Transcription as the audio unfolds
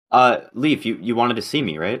Leaf, you wanted to see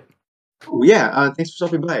me, right? Oh, yeah, thanks for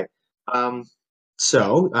stopping by. Um,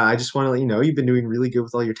 I just want to let you know you've been doing really good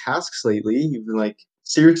with all your tasks lately. You've been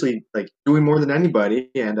seriously doing more than anybody,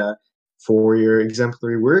 and for your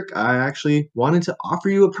exemplary work, I actually wanted to offer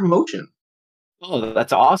you a promotion. Oh,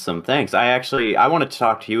 that's awesome. Thanks. I wanted to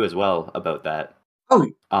talk to you as well about that. Oh,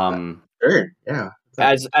 uh, Um, sure, yeah.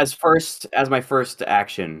 as my first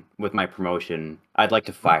action with my promotion, I'd like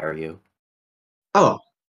to fire you. Oh,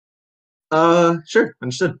 sure,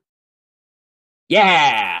 understood.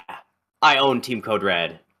 Yeah! I own Team Code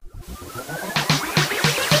Red.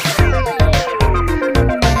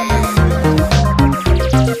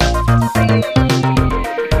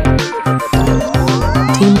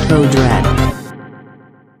 Team Code Red.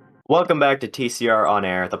 Welcome back to TCR On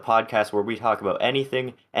Air, the podcast where we talk about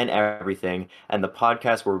anything and everything, and the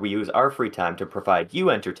podcast where we use our free time to provide you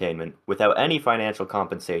entertainment without any financial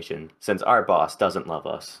compensation, since our boss doesn't love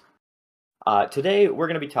us. Today, we're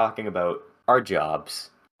going to be talking about our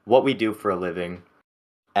jobs, what we do for a living,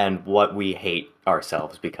 and what we hate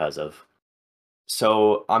ourselves because of.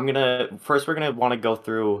 So, we're gonna want to go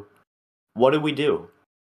through what do we do?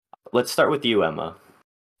 Let's start with you, Emma.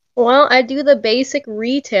 Well, I do the basic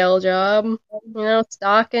retail job.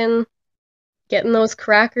 Stocking, getting those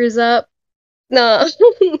crackers up. No,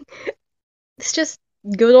 it's just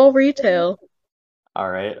good old retail. All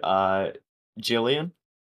right, Jillian,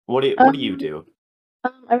 what do you do?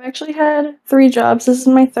 I've actually had 3 jobs. This is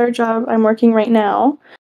my 3rd job I'm working right now.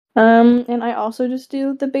 And I also just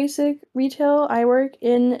do the basic retail. I work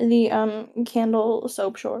in the candle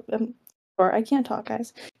soap store. I can't talk,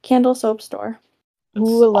 guys. Candle soap store. That's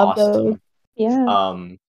Ooh, I love those. awesome. Yeah.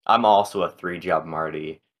 I'm also a 3-job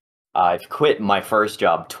Marty. I've quit my first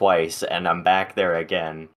job twice, and I'm back there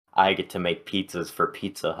again. I get to make pizzas for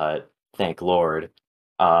Pizza Hut. Thank Lord.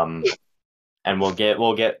 And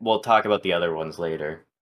we'll talk about the other ones later.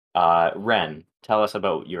 Ren, tell us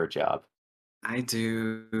about your job. I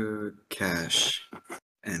do cash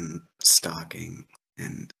and stocking,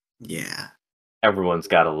 and yeah. Everyone's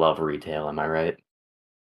gotta love retail, am I right?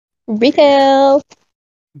 Retail.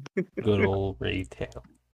 Good old retail.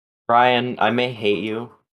 Brian, I may hate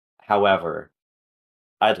you, however,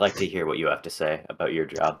 I'd like to hear what you have to say about your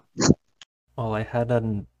job. Well,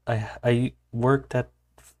 I worked at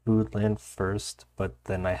Foodland first, but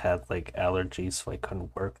then I had allergies, so I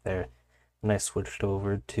couldn't work there, and I switched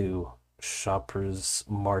over to Shoppers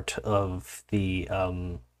Mart of the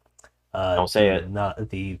Don't say it. not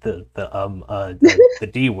the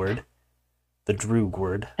D word, the Droog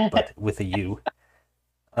word, but with a U.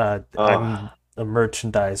 I'm a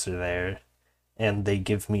merchandiser there, and they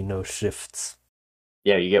give me no shifts.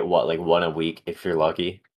 Yeah, you get what, one a week if you're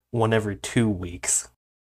lucky? One every 2 weeks.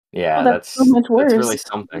 Yeah, that's so much worse. That's really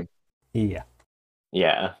something. Yeah.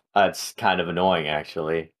 Yeah, that's kind of annoying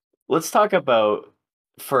actually. Let's talk about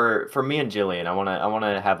for me and Jillian. I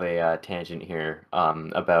wanna have a tangent here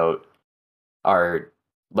about our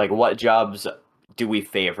what jobs do we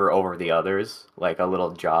favor over the others? Like a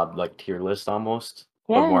little job tier list almost,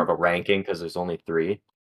 but more Yeah. of a ranking because there's only 3.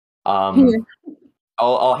 Yeah.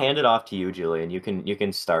 I'll hand it off to you, Julian. You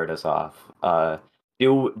can start us off.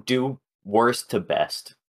 Do worst to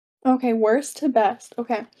best. Okay, worst to best.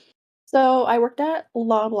 Okay. So I worked at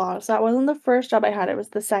Loblaws. That wasn't the first job I had, it was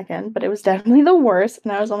the second, but it was definitely the worst,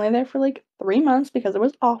 and I was only there for 3 months because it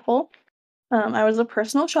was awful. I was a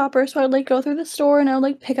personal shopper, so I would go through the store and I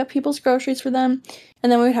would pick up people's groceries for them,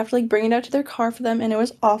 and then we would have to bring it out to their car for them, and it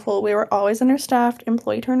was awful. We were always understaffed.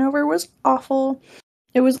 Employee turnover was awful.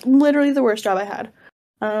 It was literally the worst job I had.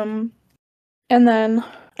 And then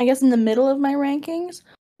I guess in the middle of my rankings,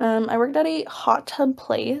 I worked at a hot tub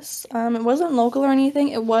place. It wasn't local or anything.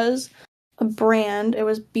 It was a brand. It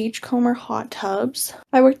was Beachcomber Hot Tubs.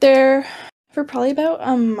 I worked there for probably about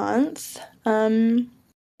a month.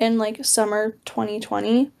 In summer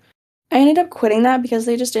 2020. I ended up quitting that because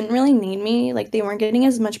they just didn't really need me. They weren't getting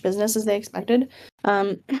as much business as they expected.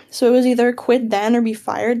 So it was either quit then or be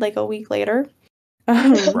fired a week later.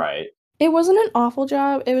 Right. It wasn't an awful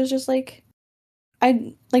job. It was just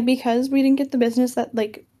because we didn't get the business that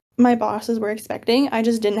my bosses were expecting, I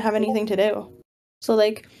just didn't have anything to do. So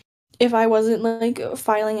if I wasn't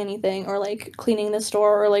filing anything or cleaning the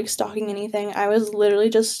store or stocking anything, I was literally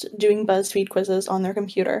just doing BuzzFeed quizzes on their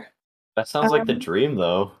computer. That sounds like the dream,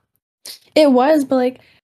 though. It was, but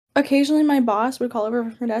occasionally my boss would call over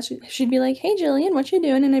from her desk. She'd be like, "Hey, Jillian, what you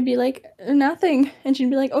doing?" And I'd be like, "Nothing." And she'd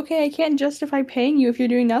be like, "Okay, I can't justify paying you if you're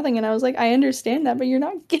doing nothing." And I was like, "I understand that, but you're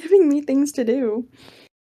not giving me things to do."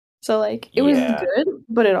 So it was good,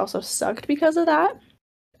 but it also sucked because of that.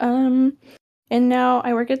 And now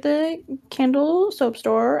I work at the candle soap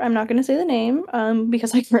store. I'm not going to say the name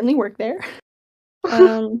because I currently work there.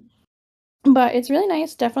 But it's really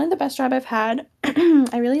nice. Definitely the best job I've had.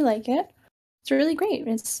 I really like it. It's really great.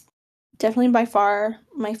 It's definitely by far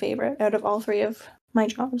my favorite out of all three of my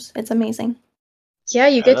jobs. It's amazing. Yeah,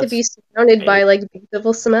 you Yeah, get to be that's surrounded by great. like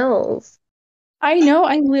beautiful smells. I know.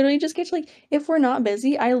 I literally just get to like, if we're not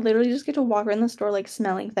busy, I literally just get to walk around the store like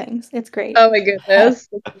smelling things. It's great. Oh my goodness,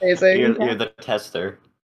 that's amazing. You're the tester.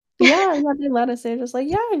 Yeah, they let us. They're just like,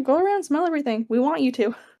 yeah, go around, smell everything. We want you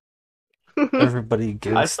to. Everybody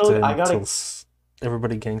gangsta I gotta.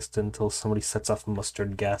 everybody gangsta until somebody sets off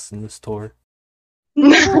mustard gas in the store.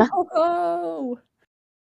 No.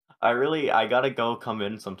 I gotta go come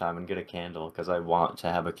in sometime and get a candle because I want to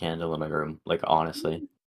have a candle in my room. Like honestly.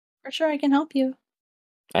 For sure, I can help you.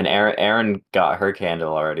 And Erin got her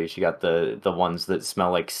candle already. She got the ones that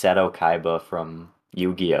smell like Seto Kaiba from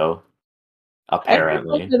Yu-Gi-Oh! I can help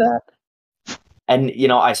Apparently. you that. And you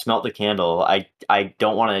know, I smelt the candle. I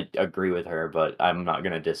don't want to agree with her, but I'm not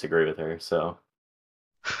gonna disagree with her. So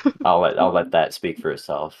I'll let that speak for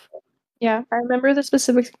itself. Yeah, I remember the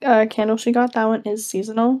specific candle she got. That one is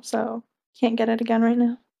seasonal, so can't get it again right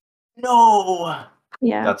now. No,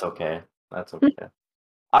 Yeah. that's okay. That's okay.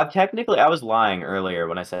 I was lying earlier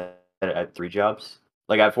when I said I had 3 jobs.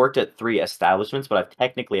 Like I've worked at 3 establishments, but I've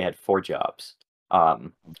technically had 4 jobs.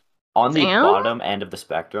 Um, on the Damn. bottom end of the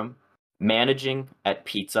spectrum, managing at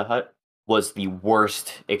Pizza Hut was the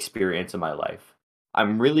worst experience of my life.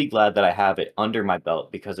 I'm really glad that I have it under my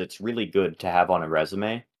belt because it's really good to have on a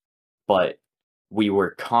resume, but we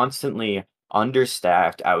were constantly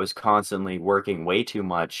understaffed. I was constantly working way too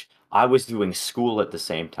much. I was doing school at the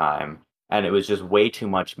same time, and it was just way too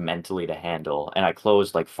much mentally to handle. And I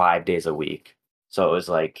closed like 5 days a week. So it was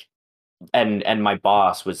like, and my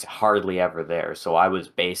boss was hardly ever there. So I was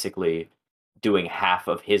basically doing half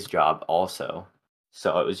of his job also.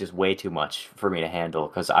 So it was just way too much for me to handle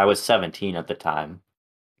because I was 17 at the time.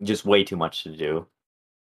 Just way too much to do.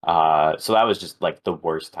 So that was just like the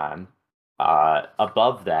worst time.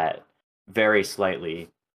 Above that, very slightly,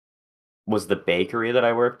 was the bakery that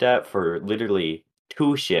I worked at for literally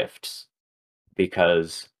 2 shifts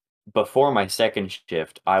because before my second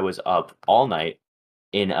shift, I was up all night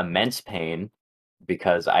in immense pain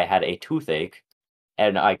because I had a toothache,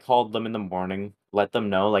 and I called them in the morning, let them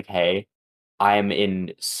know, like, hey, I am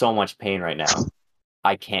in so much pain right now.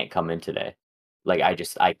 I can't come in today. Like,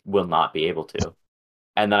 I will not be able to.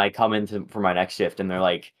 And then I come in for my next shift, and they're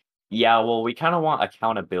like, yeah, well, we kind of want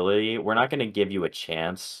accountability. We're not going to give you a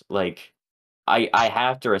chance. Like, I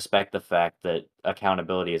have to respect the fact that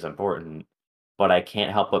accountability is important, but I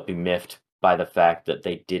can't help but be miffed by the fact that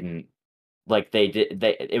they didn't like they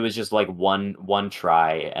it was just like one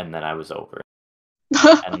try and then I was over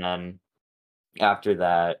it. And then after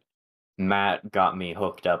that, Matt got me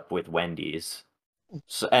hooked up with Wendy's.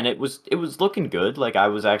 So, and it was looking good. Like I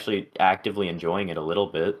was actually actively enjoying it a little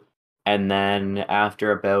bit. And then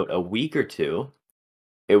after about a week or two,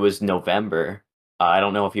 it was November. I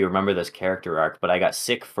don't know if you remember this character arc, but I got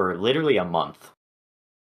sick for literally a month.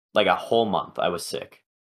 Like a whole month I was sick.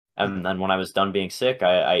 And then when I was done being sick,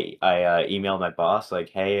 I emailed my boss like,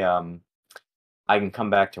 "Hey, I can come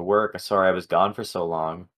back to work. Sorry I was gone for so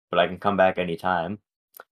long, but I can come back anytime."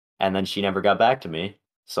 And then she never got back to me.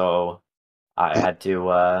 So I had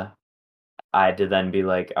to I had to then be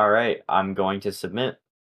like, "All right, I'm going to submit."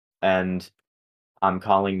 And I'm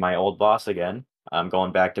calling my old boss again. I'm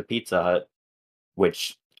going back to Pizza Hut,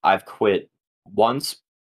 which I've quit once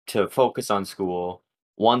to focus on school,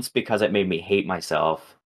 once because it made me hate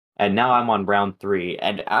myself, and now I'm on round 3,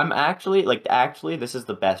 and I'm actually, this is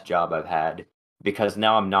the best job I've had because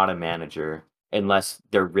now I'm not a manager. Unless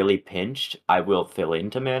they're really pinched, I will fill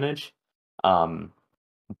in to manage. Um,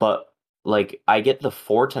 but like I get the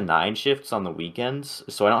 4 to 9 shifts on the weekends,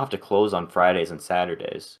 so I don't have to close on Fridays and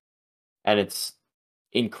Saturdays. And it's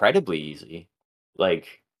incredibly easy.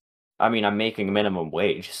 Like, I mean, I'm making minimum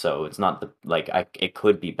wage, so it's not the like it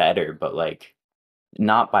could be better, but like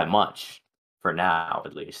not by much for now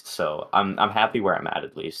at least. So I'm happy where I'm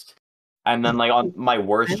at least. And then like on my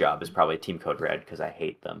worst job is probably Team Code Red because I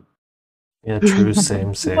hate them. Yeah, true,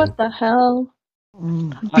 same. What the hell?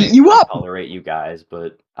 Beat you I up. tolerate you guys,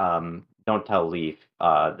 but don't tell Leaf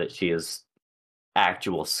that she is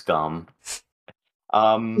actual scum.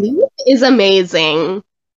 Leaf is amazing.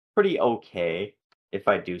 Pretty okay if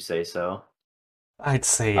I do say so. I'd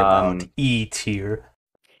say about Um E tier.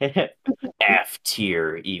 F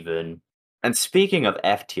tier even. And speaking of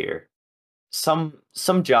F tier, some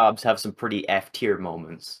jobs have some pretty F tier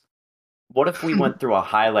moments. What if we went through a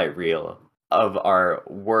highlight reel of our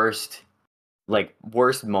worst like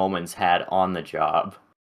worst moments had on the job.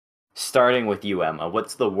 Starting with you, Emma,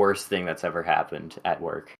 what's the worst thing that's ever happened at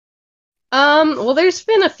work? Well, there's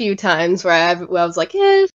been a few times where I was like,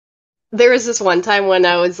 eh. There was this one time when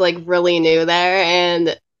I was like really new there,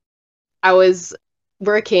 and I was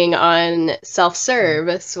working on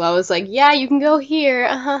self-serve, so I was like, yeah, you can go here,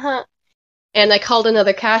 and I called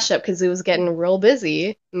another cash up because it was getting real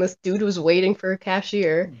busy, and this dude was waiting for a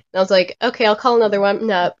cashier. And I was like, okay, I'll call another one.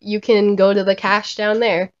 No, you can go to the cash down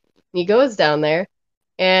there. And he goes down there,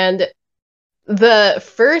 and the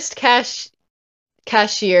first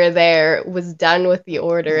cashier there was done with the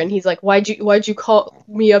order, and he's like, why'd you call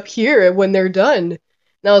me up here when they're done? And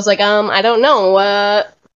I was like, I don't know,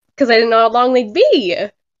 because I didn't know how long they'd be.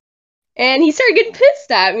 And he started getting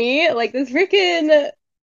pissed at me, like this freaking.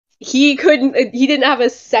 He didn't have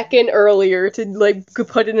a second earlier to like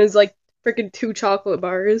put in his like freaking 2 chocolate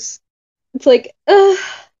bars. It's like,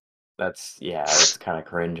 That's kind of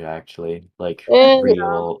cringe actually. Like and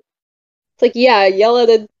real. it's like, yeah, yell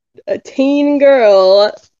at a teen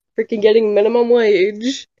girl freaking getting minimum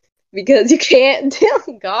wage because you can't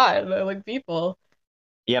deal. God, like people.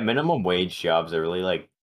 Yeah, minimum wage jobs are really like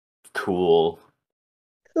cool.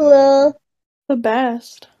 Cool. The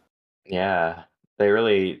best. Yeah, they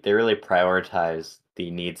really prioritize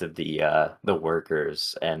the needs of the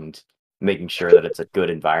workers and making sure that it's a good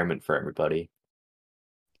environment for everybody.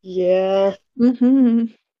 Yeah. Mm-hmm.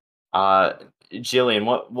 Jillian,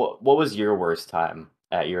 what was your worst time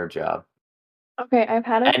at your job? Okay,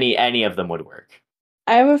 Any of them would work.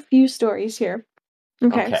 I have a few stories here.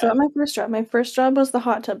 Okay, so Okay. at my first job was the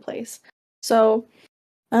hot tub place. So,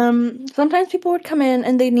 sometimes people would come in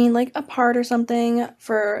and they need like a part or something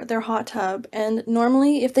for their hot tub. And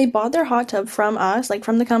normally, if they bought their hot tub from us, like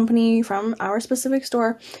from the company, from our specific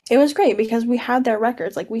store, it was great because we had their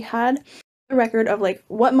records. Like, we had a record of like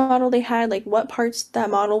what model they had, like what parts that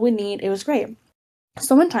model would need. It was great.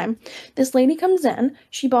 So one time, this lady comes in,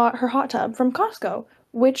 she bought her hot tub from Costco,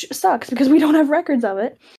 which sucks because we don't have records of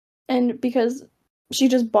it. And because she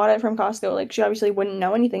just bought it from Costco, like she obviously wouldn't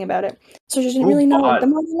know anything about it. So she didn't really know like the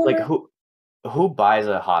model Like number. who buys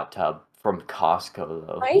a hot tub from Costco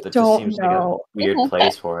though? I That just don't seems like a know. weird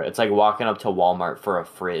place for it. It's like walking up to Walmart for a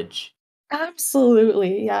fridge.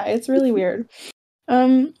 Absolutely. Yeah, it's really weird.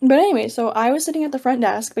 But anyway, so I was sitting at the front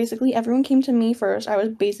desk. Basically, everyone came to me first. I was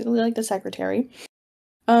basically like the secretary.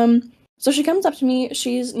 So she comes up to me,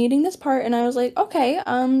 she's needing this part, and I was like, okay,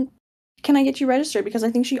 can I get you registered? Because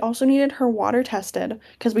I think she also needed her water tested,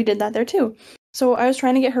 because we did that there too. So I was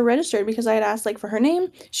trying to get her registered because I had asked like for her name.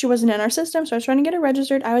 She wasn't in our system, so I was trying to get her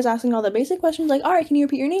registered. I was asking all the basic questions like, all right, can you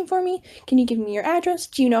repeat your name for me? Can you give me your address?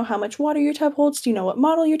 Do you know how much water your tub holds? Do you know what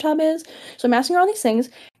model your tub is? So I'm asking her all these things,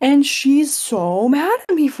 and she's so mad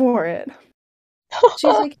at me for it. She's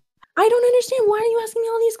like, I don't understand. Why are you asking me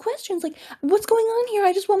all these questions? Like, what's going on here?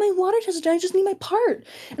 I just want my water tested. I just need my part.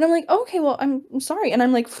 And I'm like, okay, well, I'm sorry. And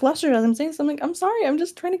I'm like flustered as I'm saying something. I'm sorry. I'm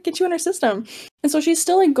just trying to get you in our system. And so she's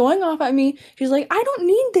still like going off at me. She's like, I don't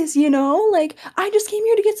need this, you know? Like, I just came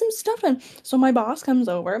here to get some stuff in. So my boss comes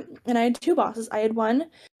over, and I had 2 bosses. I had one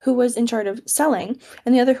who was in charge of selling,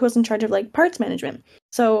 and the other who was in charge of like parts management.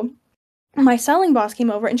 So my selling boss came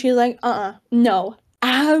over and she's like, no,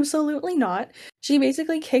 absolutely not. She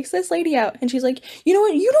basically kicks this lady out and she's like, you know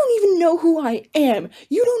what? You don't even know who I am.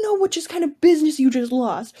 You don't know what just kind of business you just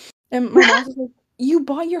lost. And my boss is like, you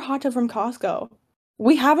bought your hot tub from Costco.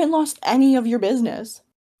 We haven't lost any of your business.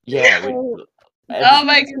 Yeah, Oh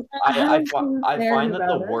my god. I find that the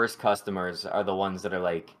about it. worst customers are the ones that are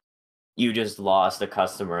like, you just lost a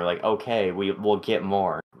customer. Like, okay, we'll get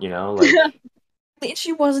more. You know, like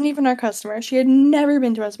She wasn't even our customer. She had never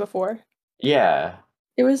been to us before. yeah.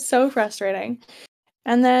 It was so frustrating.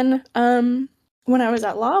 And then, when I was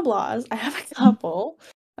at Loblaws, I have a couple.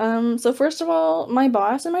 So first of all, my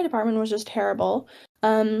boss in my department was just terrible.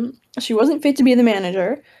 She wasn't fit to be the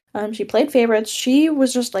manager. She played favorites. She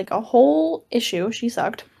was just like a whole issue. She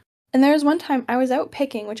sucked. And there was one time I was out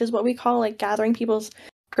picking, which is what we call like gathering people's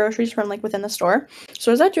groceries from like within the store.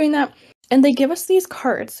 So I was out doing that, and they give us these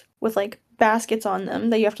carts with like baskets on them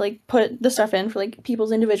that you have to like put the stuff in for like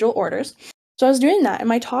people's individual orders. So I was doing that, and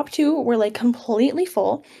my top 2 were like completely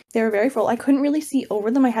full. They were very full. I couldn't really see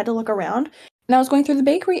over them. I had to look around. And I was going through the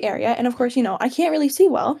bakery area, and of course, you know, I can't really see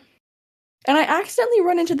well. And I accidentally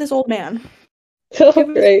run into this old man. Oh,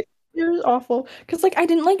 great. It was awful. Because, like, I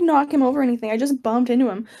didn't, like, knock him over or anything. I just bumped into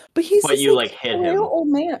him. But he's But this, you like, like hit frail him. old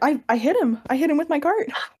man. I hit him. I hit him with my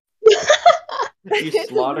cart. You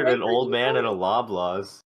slaughtered an old man at a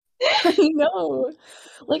Loblaws. I know.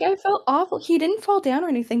 Like, I felt awful. He didn't fall down or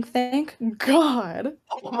anything, thank God.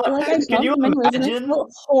 But, like, I Can you bumped him anyways, and I imagine?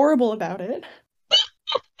 felt horrible about it.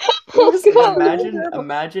 It Oh was Like god. so terrible.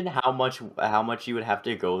 imagine how much you would have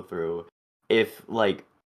to go through if like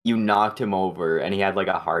you knocked him over and he had like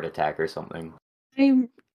a heart attack or something.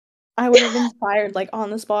 I would have been fired, like, on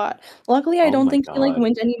the spot. Luckily, I Oh don't my think he, like, god.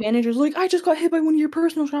 went to any managers like, "I just got hit by one of your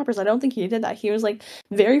personal shoppers." I don't think he did that. He was, like,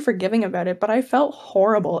 very forgiving about it, but I felt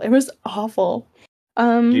horrible. It was awful.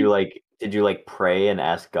 Um, Did you like pray and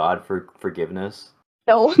ask God for forgiveness?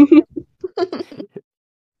 no.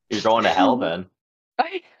 You're going to hell then.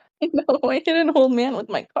 I know, I hit an old man with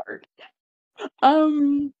my cart.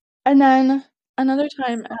 Um, and then another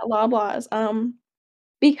time at Loblaws,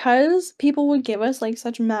 because people would give us, like,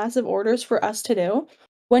 such massive orders for us to do,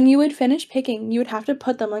 when you would finish picking, you would have to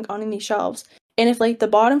put them, like, on these shelves, and if, like, the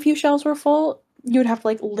bottom few shelves were full, you would have to,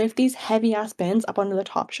 like, lift these heavy-ass bins up onto the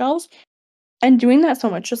top shelves, and doing that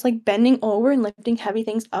so much, just, like, bending over and lifting heavy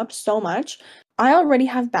things up so much, I already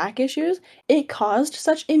have back issues, it caused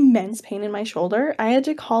such immense pain in my shoulder, I had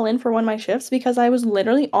to call in for one of my shifts because I was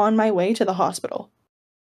literally on my way to the hospital.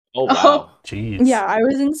 Oh Oh, wow. Jeez. Yeah, I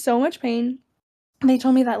was in so much pain. They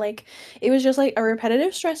told me that, like, it was just, like, a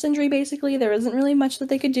repetitive stress injury, basically, there wasn't really much that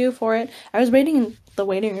they could do for it. I was waiting in the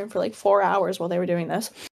waiting room for, like, 4 hours while they were doing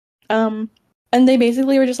this. Um, and they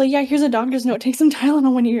basically were just like, "Yeah, here's a doctor's note, take some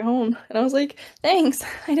Tylenol when you get home." And I was like, "Thanks,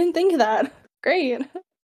 I didn't think of that. Great."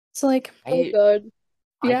 So, like, oh I god.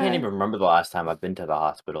 I can't yeah. even remember the last time I've been to the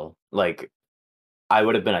hospital. Like I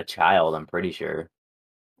would have been a child, I'm pretty sure.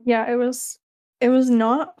 Yeah, it was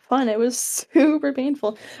not fun, it was super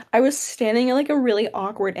painful. I was standing at, like, a really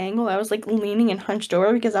awkward angle, I was, like, leaning and hunched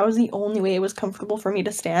over because that was the only way it was comfortable for me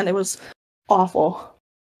to stand, it was awful.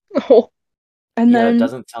 Oh. And Yeah, it then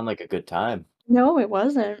doesn't sound like a good time. no, it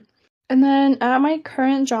wasn't. And then at my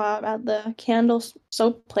current job at the candle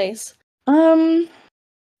soap place,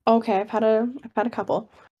 okay, I've had a couple.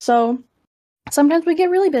 So sometimes we get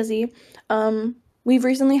really busy. We've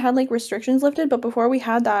recently had like restrictions lifted, but before we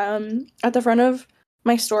had that, at the front of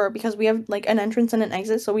my store, because we have like an entrance and an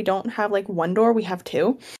exit, so we don't have like one door, we have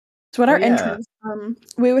two. So at Oh our yeah. entrance,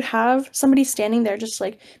 we would have somebody standing there just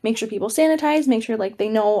like make sure people sanitize, make sure like they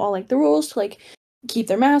know all like the rules to like keep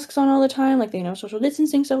their masks on all the time, like they know social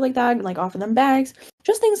distancing, stuff like that, and like offer them bags,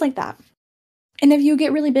 just things like that. And if you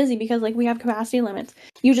get really busy because like we have capacity limits,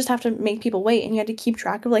 you just have to make people wait and you had to keep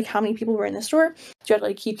track of like how many people were in the store. So you had to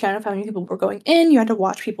like keep track of how many people were going in, you had to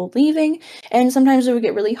watch people leaving, and sometimes it would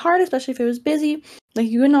get really hard, especially if it was busy. Like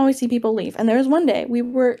you wouldn't always see people leave. And there was one day we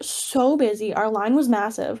were so busy, our line was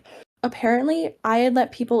massive. Apparently, I had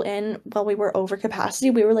let people in while we were over capacity.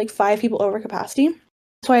 We were like 5 people over capacity.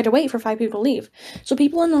 So I had to wait for 5 people to leave. So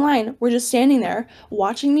people in the line were just standing there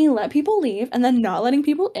watching me let people leave and then not letting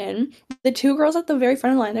people in. The two girls at the very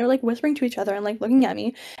front of the line, they were like whispering to each other and like looking at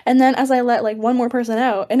me. And then as I let like one more person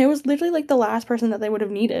out, and it was literally like the last person that they would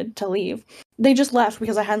have needed to leave, they just left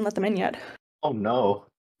because I hadn't let them in yet. Oh no.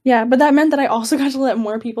 Yeah, but that meant that I also got to let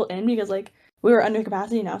more people in because like we were under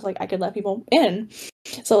capacity now, so like I could let people in.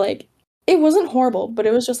 So like it wasn't horrible, but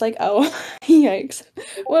it was just like, oh, yikes.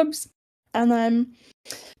 Whoops. And then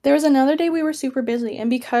there was another day we were super busy, and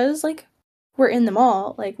because like we're in the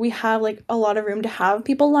mall, like we have like a lot of room to have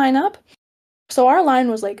people line up. So our line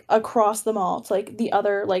was like across the mall to like the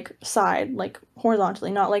other like side, like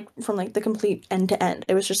horizontally, not like from like the complete end to end.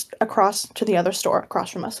 It was just across to the other store across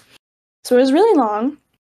from us. So it was really long.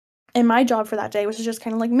 And my job for that day was to just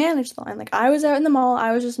kind of like manage the line. Like I was out in the mall,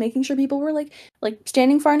 I was just making sure people were like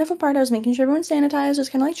standing far enough apart. I was making sure everyone sanitized,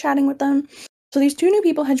 just kind of like chatting with them. So these two new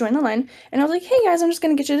people had joined the line, and I was like, "Hey guys, I'm just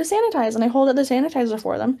gonna get you to sanitize." And I hold out the sanitizer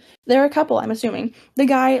for them. They're a couple, I'm assuming. The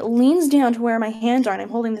guy leans down to where my hands are, and I'm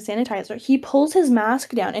holding the sanitizer. He pulls his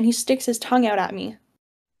mask down and he sticks his tongue out at me.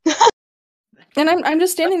 And I'm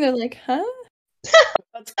just standing there like, huh?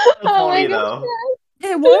 That's kind of Oh my funny god. though.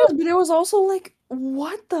 It was, but it was also like,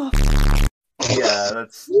 what the Yeah,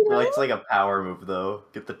 that's you know? like a power move though.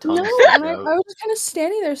 Get the No, tongue stick and I out. was just kind of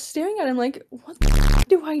standing there staring at him like, what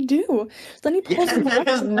do I do? Then he pulls Yeah, his mask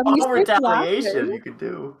there's up no and he starts retaliation laughing. you could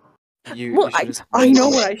do. Well, You should have I know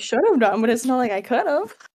what I should have done, but it's not like I could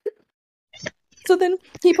have. So then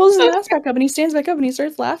he pulls his mask back up and he stands back up and he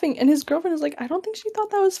starts laughing, and his girlfriend is like, I don't think she thought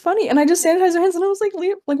that was funny. And I just sanitized her hands and I was like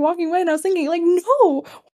like walking away, and I was thinking, like, no, what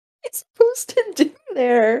are you supposed to do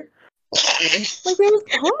there? Like it was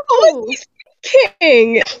What awful. was he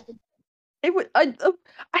thinking? It was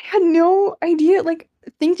I had no idea. Like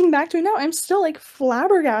thinking back to it now, I'm still like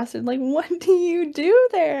flabbergasted. Like, what do you do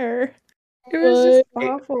there? It was just What?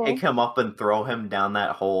 awful. Pick him up and throw him down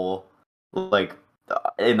that hole, like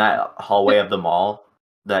in that hallway of the mall.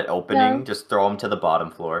 that opening, just throw them to the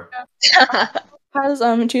bottom floor. Has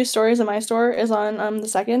 2 stories, and my store is on the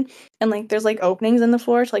second, and like there's like openings in the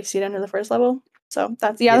floor to like see down to the first level. So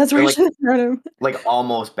that's Yeah, that's where they're I should have thrown him. Like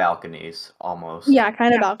almost balconies, almost. Yeah,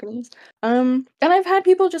 kind of balconies. And I've had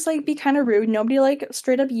people just like be kind of rude. Nobody like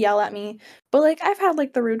straight up yell at me, but like I've had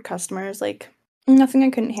like the rude customers. Like nothing I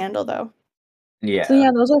couldn't handle though. So yeah,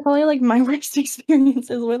 Yeah, those are probably like my worst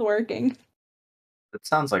experiences with working. that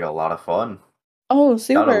sounds like a lot of fun. Oh, Gotta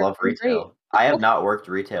super. love Great. retail. I have not worked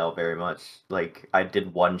retail very much. Like I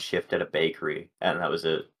did one shift at a bakery, and that was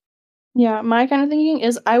it. Yeah, my kind of thinking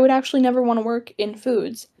is I would actually never want to work in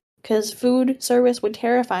foods because food service would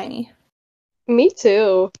terrify me. Me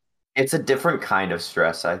too. It's a different kind of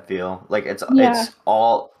stress, I feel. Like Yeah. it's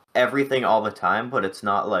all everything all the time, but it's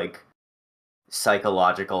not like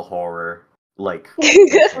psychological horror like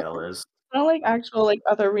retail is. Not like actual like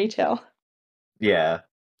other retail. Yeah.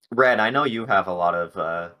 Ren, I know you have a lot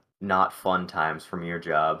of not fun times from your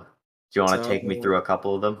job. Do you want to take me So, through a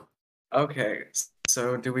couple of them? okay,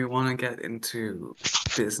 so do we want to get into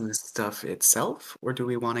business stuff itself, or do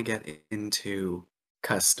we want to get into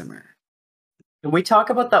customer? Can we talk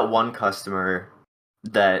about that one customer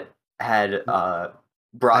that had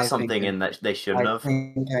brought I think something I, in that they shouldn't I have?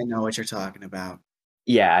 think I know what you're talking about.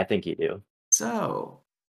 Yeah, I think you do. So,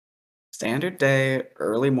 standard day,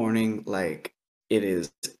 early morning, like it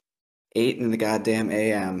is 8 in the goddamn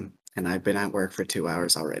AM, and I've been at work for 2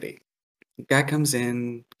 hours already. Guy comes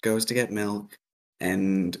in, goes to get milk,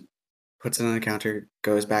 and puts it on the counter,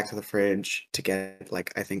 goes back to the fridge to get,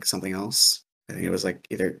 like, I think something else. I think it was like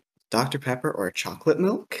either Dr. Pepper or chocolate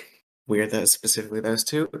milk. Weird that specifically those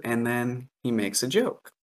two. And then he makes a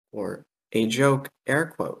joke, or a joke, air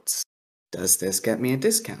quotes. Does this get me a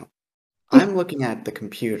discount? I'm looking at the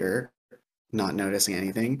computer, not noticing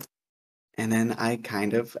anything. And then I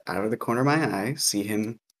kind of, out of the corner of my eye, see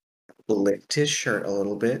him lift his shirt a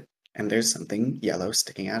little bit, and there's something yellow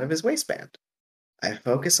sticking out of his waistband. I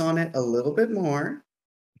focus on it a little bit more,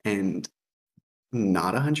 and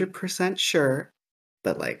not 100% sure,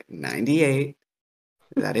 but like 98,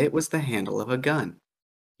 that it was the handle of a gun.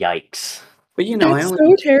 Yikes. But you know, That's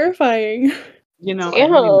so terrifying. I only noticed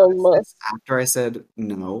Damn. this after I said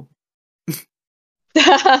no.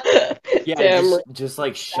 Yeah, Damn. just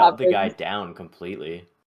like shut the guy Savage. down completely.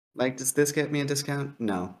 Like, does this get me a discount?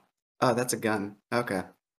 No. Oh, that's a gun. Okay.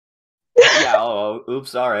 Yeah, oh,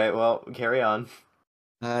 oops, all right. Well, carry on.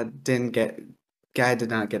 Didn't get, guy did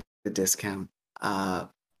not get the discount.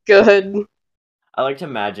 Good. I like to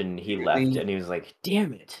imagine he left Really, and he was like,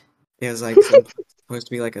 "Damn it." it was like supposed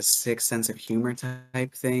to be like a sick sense of humor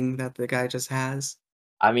type thing that the guy just has.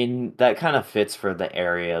 I mean, that kind of fits for the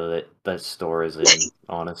area that the store is in,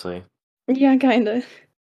 honestly. Yeah, kinda.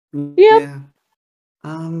 Mm, Yep. yeah.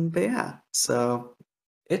 But yeah, so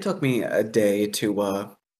it took me a day to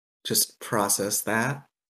just process that.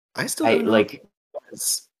 I still I don't know if like it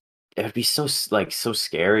was. it would be so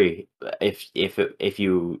scary if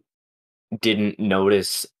you didn't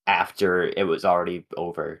notice after it was already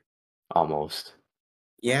over, almost.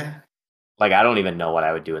 Yeah. Like I don't even know what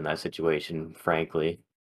I would do in that situation, frankly.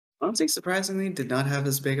 Honestly, surprisingly, did not have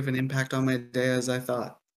as big of an impact on my day as I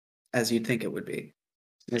thought, as you'd think it would be.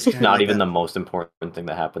 It's kind of Not like even that. the most important thing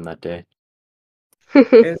that happened that day.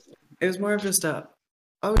 It was more of just a,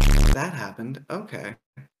 oh, that happened. Okay.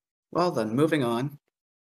 Well then, moving on.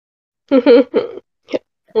 Oh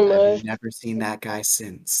I've my. never seen that guy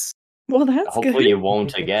since. Well, that's Hopefully good. you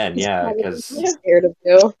won't again, He's yeah, probably because Yeah. scared of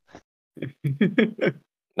you.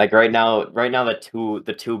 like right now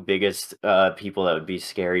the two biggest people that would be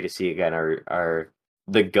scary to see again are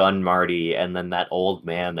the gun Marty and then that old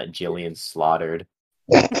man that Jillian slaughtered.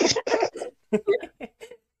 Yeah.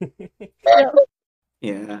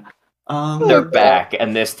 Yeah. They're Oh, God. back,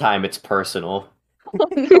 and this time it's personal. Oh,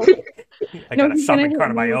 no. I No, got a he's gonna shopping hit cart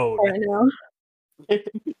of my me own. right now.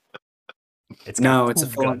 It's No, got it's a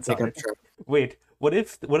two full-on guns on pickup it. truck. Wait, what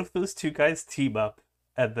if those two guys team up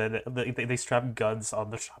and then they strap guns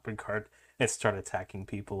on the shopping cart and start attacking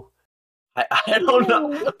people? I don't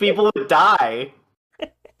know. People would die. Yeah,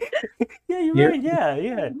 you're Yeah. right.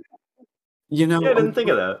 Yeah. You know, Yeah, I didn't think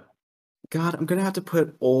of that. God, I'm gonna have to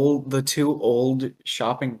put the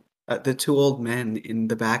two old men in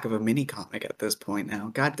the back of a mini comic at this point now.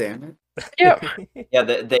 God damn it. Yep. Yeah,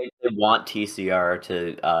 they want TCR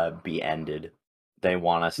to be ended. They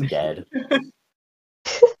want us dead.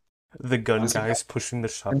 The gun Honestly, guy's pushing the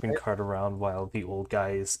shopping cart around while the old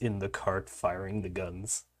guy is in the cart firing the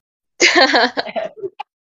guns. It's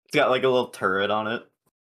got like a little turret on it.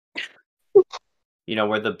 You know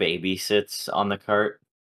where the baby sits on the cart?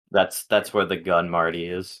 That's where the gun Marty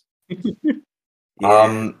is.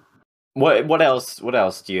 Yeah. What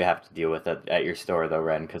else do you have to deal with at your store though,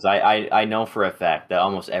 Ren? Because I know for a fact that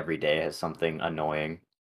almost every day has something annoying.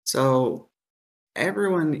 So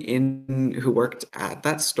everyone who worked at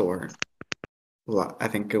that store, I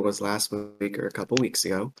think it was last week or a couple weeks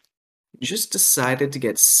ago, just decided to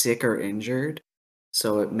get sick or injured.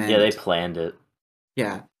 So it Yeah, they meant, planned it.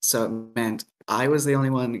 yeah, so it meant I was the only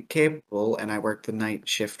one capable, and I worked the night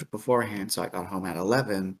shift beforehand, so I got home at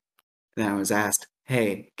 11. And I was asked,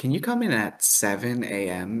 hey, can you come in at 7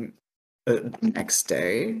 a.m. Next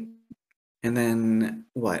day? And then,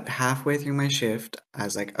 halfway through my shift, I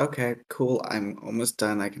was like, okay, cool, I'm almost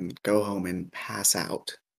done. I can go home and pass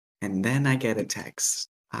out. And then I get a text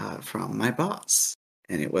from my boss,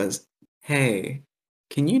 and it was, hey,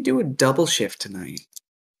 can you do a double shift tonight?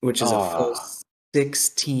 Which is a full Oh,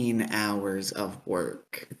 16 hours of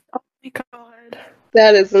work. Oh my god.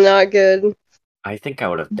 That is not good. I think I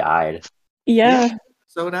would have died. Yeah.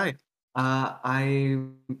 So would I. I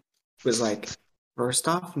was like, first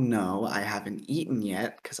off, no, I haven't eaten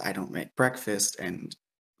yet because I don't make breakfast and,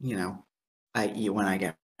 you know, I eat when I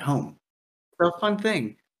get home. So fun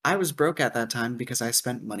thing, I was broke at that time because I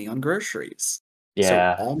spent money on groceries. So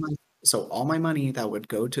Yeah, all my money that would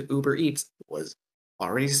go to Uber Eats was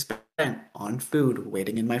already spent on food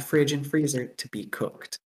waiting in my fridge and freezer to be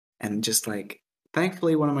cooked. And just like,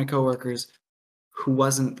 thankfully, one of my coworkers who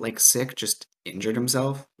wasn't like sick, just injured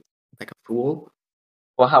himself like a fool,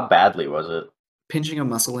 well, how badly was it? pinching a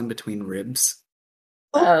muscle in between ribs.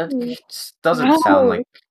 Oh, Doesn't sound wow. like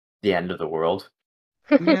the end of the world.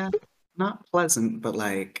 Yeah, not pleasant, but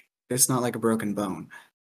like it's not like a broken bone.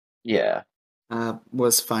 Yeah,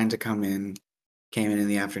 Was fine to come in, came in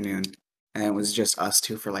the afternoon, and it was just us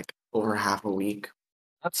two for like over half a week.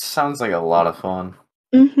 that sounds like a lot of fun.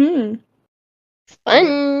 Mm-hmm.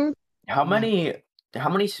 Fun. How Yeah.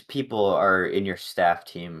 many people are in your staff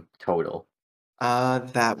team total?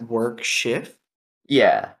 That work shift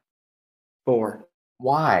Yeah. 4.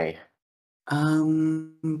 Why?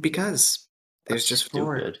 Because there's That's just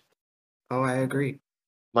 4. stupid. Oh, I agree.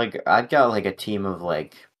 Like I've got like a team of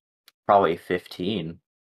like probably 15,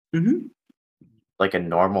 Mm-hmm. like a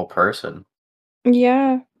normal person.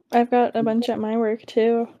 Yeah. I've got a bunch at my work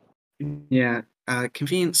too. Yeah.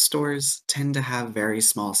 Convenience stores tend to have very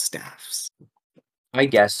small staffs. I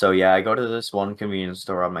guess so, yeah. I go to this one convenience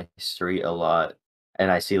store on my street a lot,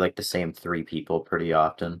 and I see like the same 3 people pretty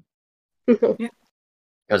often Yeah.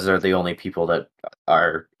 because they're the only people that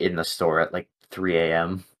are in the store at like 3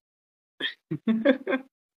 a.m.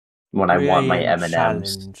 when I 3 want my a.m. M&Ms.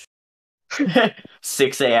 challenge.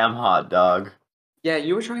 6 a.m. hot dog. Yeah,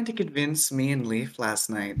 you were trying to convince me and Leaf last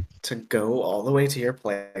night to go all the way to your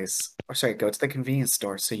place, or sorry, go to the convenience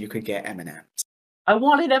store so you could get M&Ms. I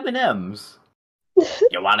wanted M&Ms.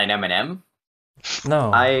 You want an M&M?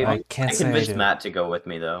 No, I I can't say I convinced do. Matt to go with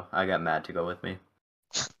me though. I got Matt to go with me.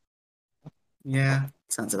 Yeah,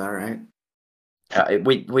 sounds about right.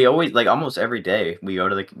 We always like almost every day we go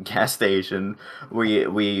to the gas station.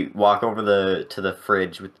 We walk over to the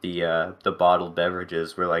fridge with the bottled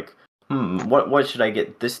beverages. We're like, what should I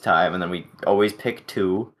get this time? And then we always pick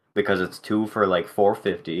 2 because it's 2 for like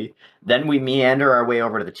 4.50. Then we meander our way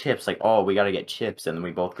over to the chips. Like, oh, we gotta get chips, and then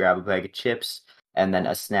we both grab a bag of chips and then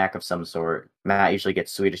a snack of some sort. Matt usually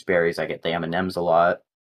gets Swedish berries. I get the M&Ms a lot.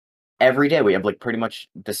 Every day we have like pretty much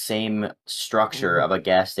the same structure of a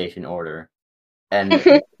gas station order. And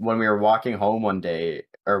when we were walking home one day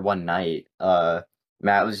or one night,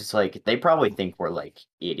 Matt was just like, they probably think we're like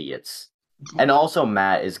idiots. And also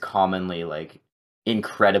Matt is commonly like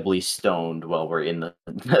incredibly stoned while we're in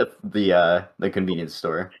the convenience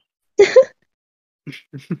store. So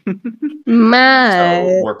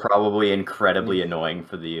Matt. we're probably incredibly annoying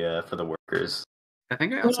for the workers. I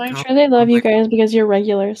think I No, also I'm caught sure they love on you my guys because you're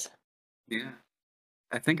regulars. yeah.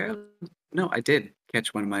 I think I no, I did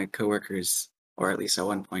catch one of my coworkers, or at least at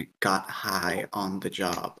one point, got high on the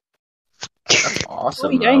job. That's Oh,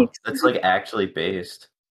 awesome though. yikes. That's like actually based.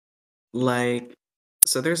 Like,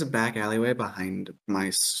 so there's a back alleyway behind my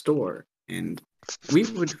store, and we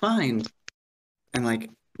would find, and like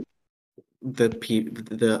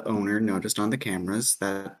the owner noticed on the cameras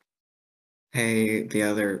that hey,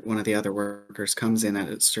 one of the other workers comes in at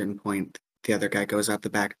a certain point, the other guy goes out the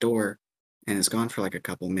back door and is gone for like a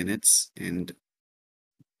couple minutes, and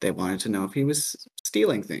they wanted to know if he was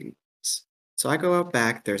stealing things. So I go out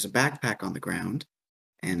back, there's a backpack on the ground,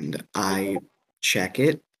 and I check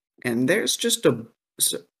it, and there's just a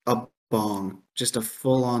bong, just a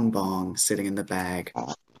full-on bong sitting in the bag.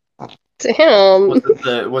 Damn.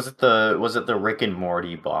 Was it the Rick and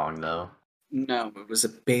Morty bong though? No, it was a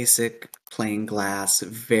basic plain glass,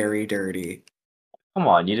 very dirty. Come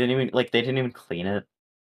on, you didn't even they didn't even clean it.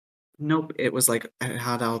 Nope, it was like it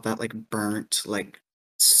had all that like burnt like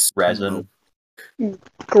smoke. Resin.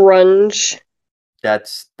 Grunge.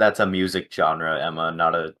 That's a music genre, Emma,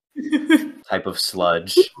 not a type of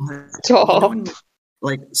sludge. You know Stop. when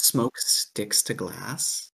like smoke sticks to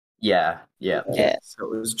glass? Yeah. Yeah, Yeah.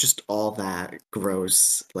 so it was just all that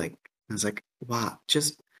gross. Like I was like, wow,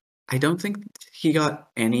 just I don't think he got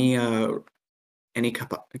any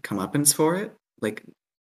comeuppance for it. Like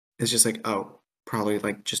it's just like, oh, probably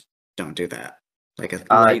like just don't do that. Like a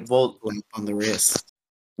light Well, slap on the wrist.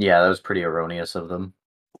 yeah, that was pretty erroneous of them.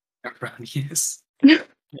 Erroneous. Yeah.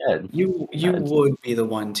 You That's- would be the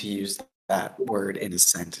one to use that word in a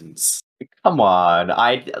sentence. Come on.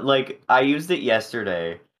 I used it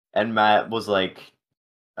yesterday, and Matt was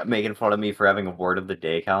making fun of me for having a word of the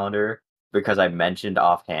day calendar because I mentioned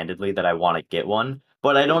offhandedly that I want to get one,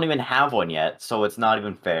 but I don't even have one yet, so it's not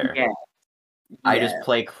even fair. Yeah. I just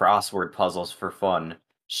play crossword puzzles for fun.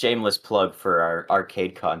 Shameless plug for our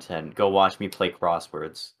arcade content. Go watch me play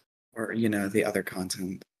crosswords. Or the other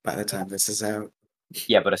content by the time this is out.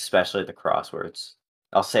 Yeah, but especially the crosswords.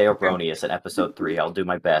 I'll say erroneous in episode 3. I'll do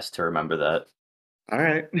my best to remember that. All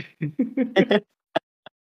right.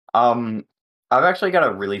 I've actually got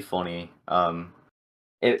a really funny one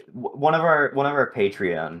of our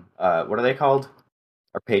Patreon what are they called?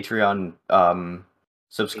 Our Patreon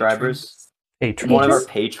subscribers. One of our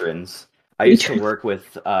patrons. I used to work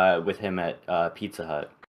with him at Pizza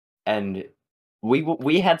Hut, and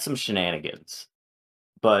we had some shenanigans.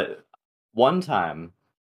 But one time,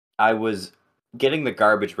 I was getting the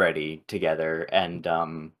garbage ready together, and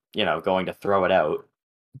going to throw it out.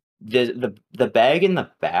 The bag in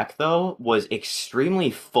the back though was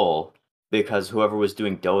extremely full because whoever was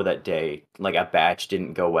doing dough that day, like a batch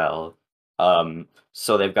didn't go well.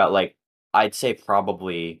 So they've got I'd say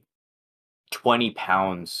probably 20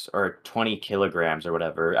 pounds or 20 kilograms or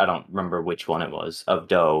whatever. I don't remember which one it was of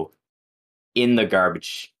dough in the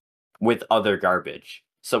garbage with other garbage.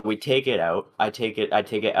 So we take it out. I take it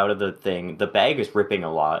out of the thing. The bag is ripping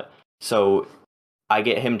a lot. So I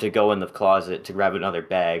get him to go in the closet to grab another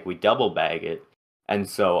bag. We double bag it. And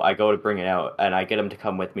so I go to bring it out and I get him to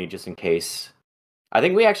come with me just in case. I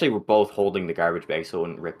think we actually were both holding the garbage bag so it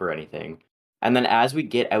wouldn't rip or anything. And then as we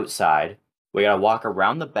get outside, we gotta walk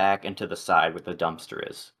around the back and to the side where the dumpster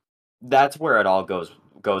is. That's where it all goes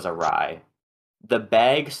awry. The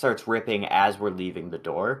bag starts ripping as we're leaving the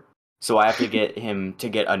door. So I have to get him to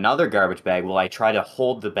get another garbage bag while I try to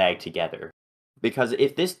hold the bag together. Because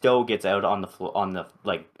if this dough gets out on the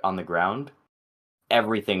on the ground,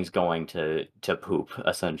 everything's going to poop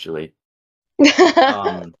essentially.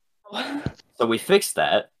 So we fixed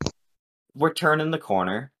that. We're turning the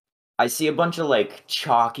corner. I see a bunch of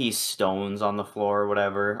chalky stones on the floor or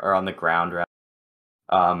whatever, or on the ground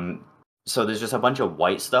rather. So there's just a bunch of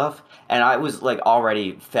white stuff, and I was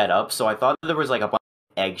already fed up, so I thought there was a bunch of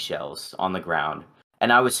eggshells on the ground,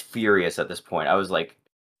 and I was furious at this point. I was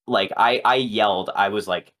I yelled. I was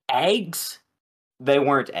like, eggs? They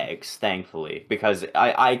weren't eggs, thankfully, because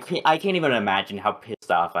I can't even imagine how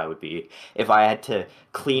pissed off I would be if I had to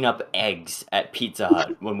clean up eggs at Pizza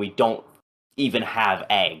Hut when we don't even have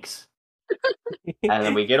eggs. And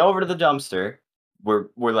then we get over to the dumpster. We're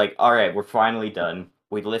like, all right, we're finally done.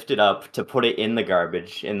 We lift it up to put it in the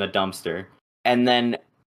garbage in the dumpster, and then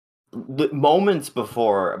moments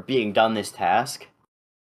before being done this task,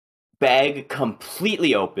 bag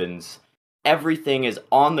completely opens. Everything is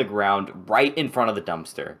on the ground right in front of the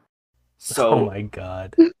dumpster. So Oh my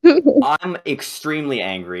god. I'm extremely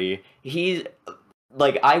angry. He's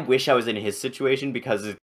I wish I was in his situation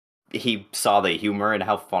because he saw the humor and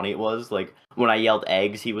how funny it was. Like when I yelled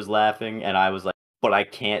eggs, he was laughing, and I was like, but I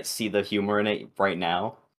can't see the humor in it right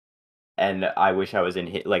now. And I wish I was in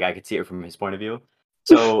his, I could see it from his point of view.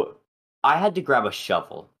 So I had to grab a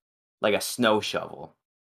shovel, like a snow shovel,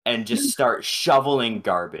 and just start shoveling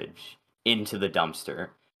garbage into the dumpster.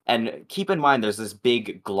 And keep in mind, there's this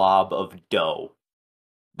big glob of dough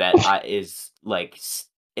that is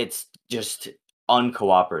it's just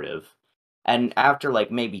uncooperative. And after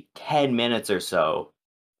maybe 10 minutes or so,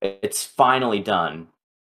 it's finally done.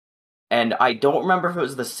 And I don't remember if it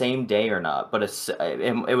was the same day or not, but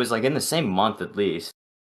it was in the same month at least.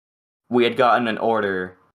 We had gotten an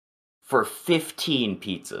order for 15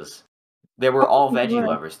 pizzas. They were all veggie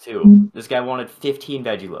lovers too. This guy wanted 15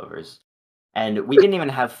 veggie lovers. And we didn't even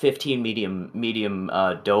have 15 medium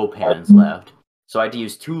dough pans left. So I had to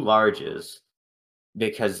use 2 larges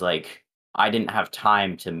because I didn't have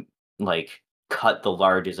time to cut the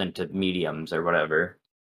larges into mediums or whatever.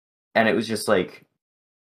 And it was just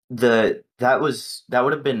that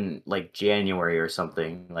would have been like January or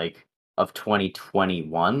something, like of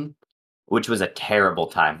 2021, which was a terrible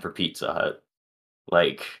time for Pizza Hut.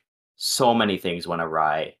 Like, so many things went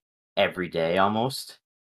awry every day almost.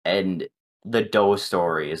 And the dough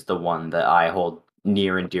story is the one that I hold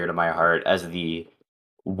near and dear to my heart as the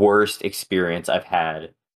worst experience I've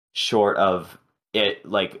had, short of it,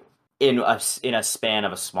 like in a span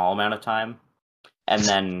of a small amount of time. And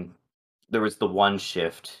then there was the one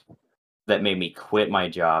shift that made me quit my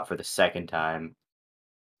job for the second time.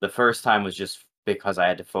 The first time was just because I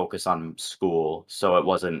had to focus on school, so it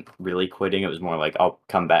wasn't really quitting. It was more like I'll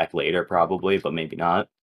come back later probably, but maybe not.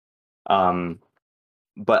 Um,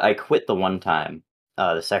 but I quit the one time,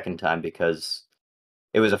 the second time because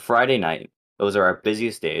it was a Friday night. Those are our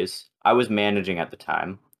busiest days. I was managing at the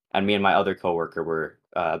time, and me and my other coworker were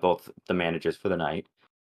both the managers for the night.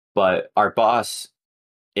 But our boss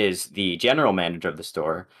is the general manager of the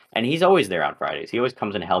store, and he's always there on Fridays. He always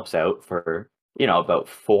comes and helps out for, about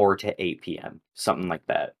 4 to 8 p.m., something like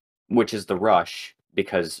that, which is the rush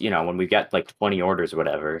because, when we get like 20 orders or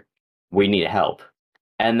whatever, we need help.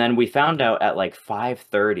 And then we found out at like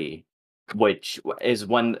 5:30, which is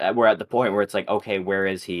when we're at the point where it's like, okay, where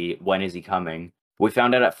is he? When is he coming? We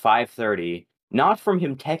found out at 5:30, not from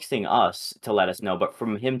him texting us to let us know, but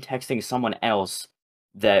from him texting someone else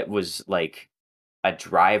that was like a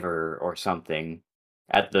driver or something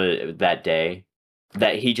at that day,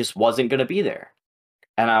 that he just wasn't gonna be there.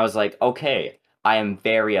 And I was like, okay, I am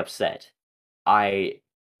very upset. I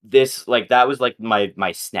this like that was like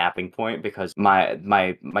my snapping point because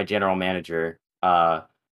my general manager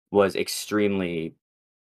was extremely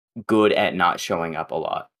good at not showing up a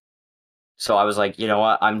lot. So I was like, you know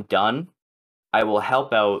what, I'm done. I will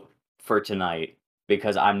help out for tonight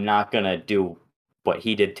because I'm not gonna do what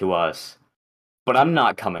he did to us. But I'm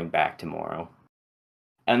not coming back tomorrow.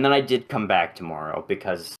 And then I did come back tomorrow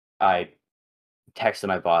because I texted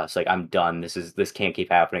my boss, like, I'm done. This can't keep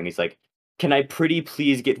happening. He's like, can I pretty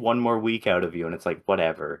please get one more week out of you? And it's like,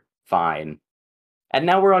 whatever, fine. And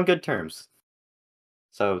now we're on good terms.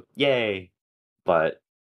 So, yay. But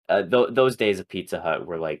those days of Pizza Hut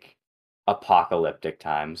were like apocalyptic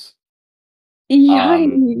times.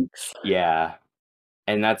 Yikes. Yeah.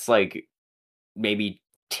 And that's like maybe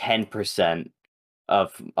 10%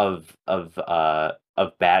 of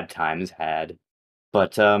bad times had.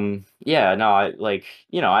 But yeah, no, I like,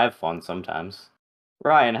 I have fun sometimes.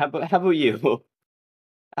 Ryan, how about you?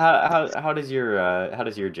 How does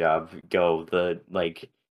your job go? The like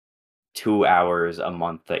 2 hours a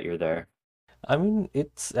month that you're there. I mean,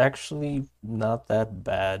 it's actually not that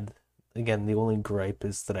bad. Again, the only gripe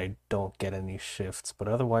is that I don't get any shifts, but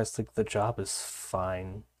otherwise, like, the job is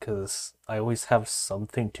fine because I always have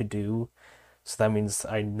something to do. So that means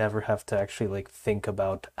I never have to actually, like, think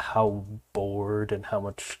about how bored and how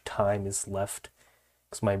much time is left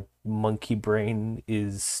because my monkey brain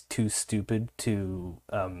is too stupid to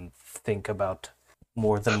think about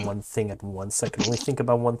more than one thing at once. I can only think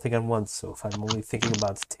about one thing at once. So if I'm only thinking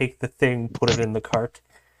about take the thing, put it in the cart,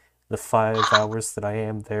 the 5 hours that I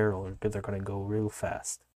am there, or they're gonna go real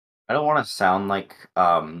fast. I don't want to sound like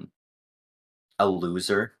a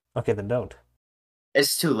loser. Okay, then don't.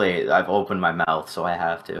 It's too late. I've opened my mouth, so I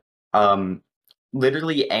have to. Um,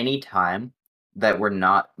 Literally any time that we're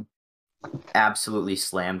not absolutely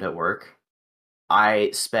slammed at work,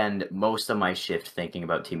 I spend most of my shift thinking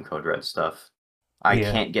about Team Code Red stuff. I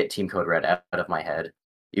Yeah. can't get Team Code Red out of my head.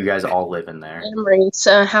 You guys all live in there. Memories,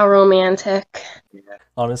 how romantic.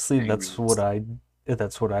 Honestly, Memories.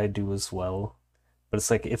 that's what I do as well. But it's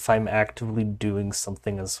like if I'm actively doing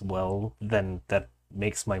something as well, then that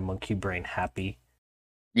makes my monkey brain happy.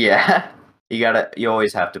 Yeah, you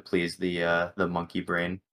always have to please the monkey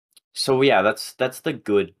brain. So yeah, that's the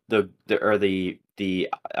good, the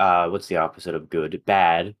what's the opposite of good?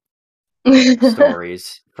 Bad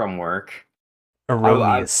stories from work.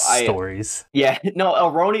 Erroneous I stories. yeah, no,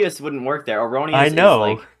 erroneous wouldn't work there. I Erroneous is know,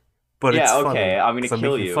 like, but it's yeah, funny okay, I'm gonna because I'm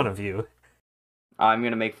kill making fun you. of you. I'm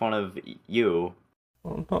gonna make fun of you.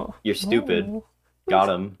 Oh, no. You're stupid. No. Got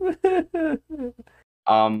him.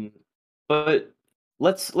 But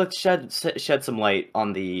let's shed some light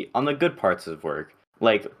on the good parts of work.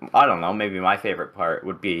 Like, I don't know, maybe my favorite part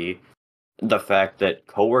would be the fact that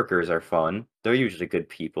coworkers are fun. They're usually good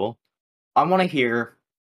people. I want to hear,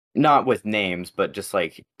 not with names, but just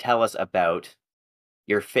like tell us about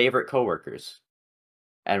your favorite coworkers.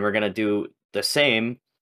 And we're gonna do the same.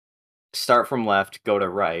 Start from left, go to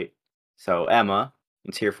right. So Emma,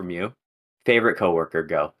 let's hear from you. Favorite coworker,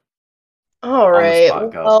 go. All On the right.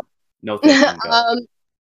 spot, go. Well, No thinking, go.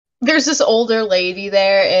 there's this older lady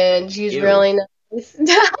there, and she's Ew. really nice.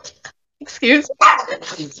 Excuse me.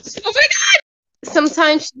 Oh my god!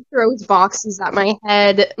 Sometimes she throws boxes at my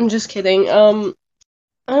head. I'm just kidding. I don't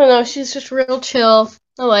know. She's just real chill.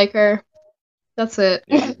 I like her. That's it.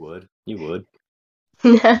 Yeah, you would. You would.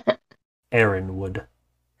 Aaron would.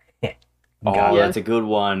 Oh, Yeah. that's a good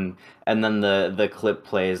one. And then the clip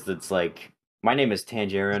plays that's like, my name is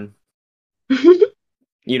Tangerine.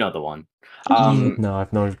 You know the one. No,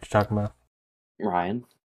 I've no what you're talking about. Ryan,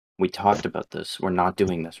 we talked about this. We're not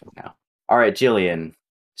doing this right now. All right, Jillian.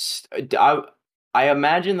 I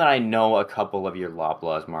imagine that I know a couple of your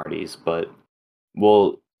Loblaws Martys, but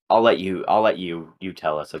I'll let you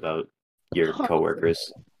tell us about your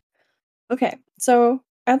coworkers. Okay, so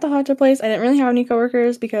at the hot tub place, I didn't really have any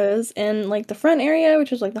coworkers because in like the front area,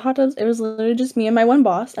 which was like the hot tubs, it was literally just me and my one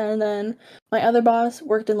boss, and then my other boss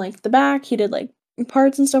worked in like the back. He did like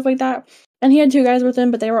parts and stuff like that, and he had two guys with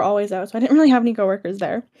him, but they were always out, so I didn't really have any coworkers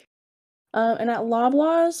there. And at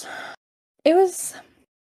Loblaws, it was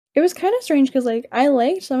kind of strange because like I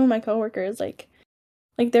liked some of my coworkers, like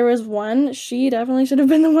there was one, she definitely should have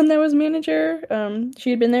been the one that was manager.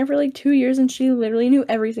 She had been there for like 2 years and she literally knew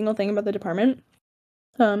every single thing about the department.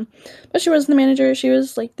 But she wasn't the manager. She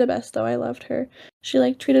was like the best though. I loved her. She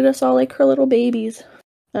like treated us all like her little babies.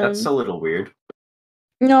 That's a little weird.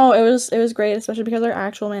 No, it was great, especially because our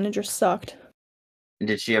actual manager sucked.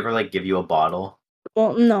 Did she ever like give you a bottle?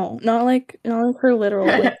 Well, no, not like her literal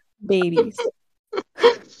like babies.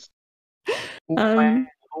 Wow.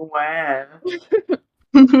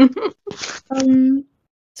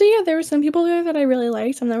 So yeah, there were some people there that I really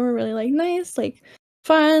liked, some that were really like nice, like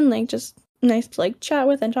fun, like just nice to like chat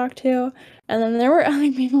with and talk to. And then there were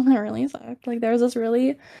other people that really sucked. Like there was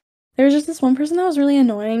just this one person that was really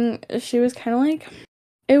annoying. She was kind of like,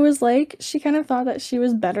 it was like she kind of thought that she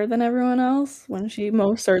was better than everyone else when she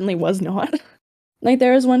most certainly was not. Like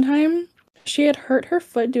there was one time she had hurt her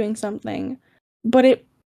foot doing something, but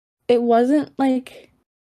it wasn't like,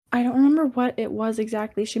 I don't remember what it was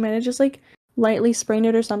exactly. She might have just like lightly sprained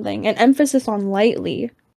it or something. An emphasis on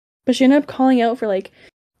lightly. But she ended up calling out for like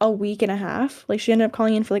a week and a half. Like she ended up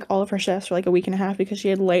calling in for like all of her shifts for like a week and a half because she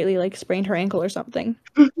had lightly like sprained her ankle or something.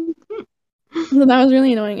 So that was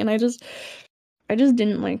really annoying, and I just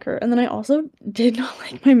didn't like her. And then I also did not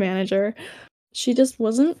like my manager. She just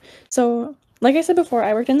wasn't. So like I said before,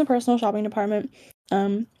 I worked in the personal shopping department.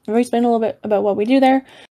 I've already explained a little bit about what we do there.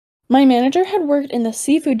 My manager had worked in the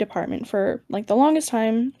seafood department for like the longest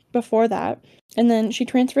time before that, and then she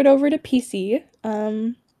transferred over to PC.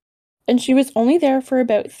 And she was only there for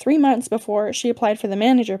about 3 months before she applied for the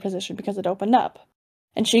manager position because it opened up,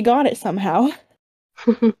 and she got it somehow.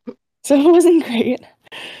 So it wasn't great.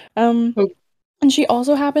 And she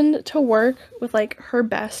also happened to work with like her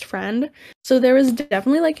best friend, so there was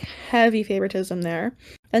definitely like heavy favoritism there.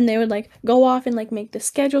 And they would like go off and like make the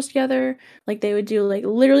schedules together, like they would do like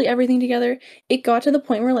literally everything together. It got to the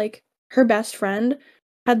point where like her best friend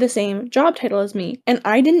had the same job title as me, and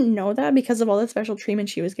I didn't know that because of all the special treatment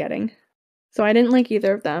she was getting. So I didn't like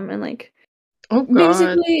either of them, and like Oh god.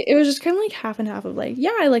 basically it was just kind of like half and half of like,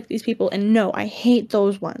 yeah, I like these people, and no, I hate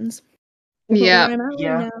those ones. But Yeah. where I'm at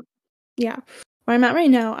right now, yeah. Where I'm at right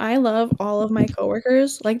now, I love all of my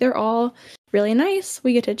coworkers. Like they're all really nice.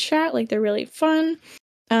 We get to chat, like they're really fun.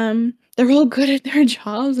 They're all good at their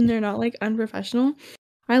jobs and they're not like unprofessional.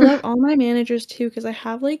 I love all my managers too because I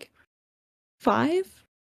have like 5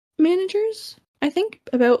 managers. I think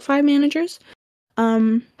about 5 managers.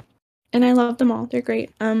 And I love them all. They're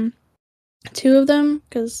great. 2 of them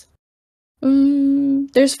because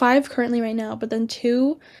there's 5 currently right now, but then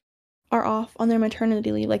 2 are off on their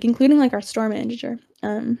maternity leave, like including like our store manager.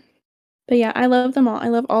 But yeah, I love them all. I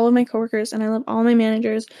love all of my coworkers and I love all my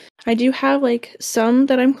managers. I do have like some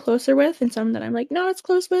that I'm closer with and some that I'm like not as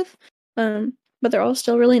close with. But they're all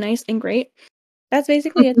still really nice and great. That's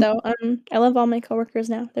basically it though. I love all my coworkers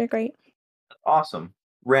now. They're great. Awesome.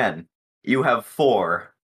 Ren, you have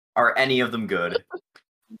 4. Are any of them good?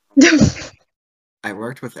 I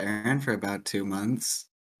worked with Aaron for about 2 months.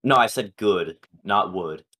 No, I said good, not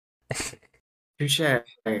would. Touche.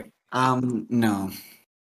 No.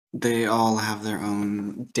 They all have their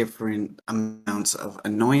own different amounts of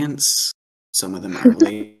annoyance. Some of them are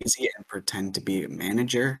lazy and pretend to be a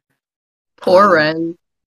manager. Poor Ren.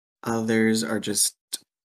 Others are just,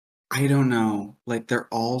 I don't know, like they're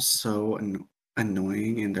all so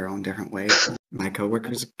annoying in their own different way. My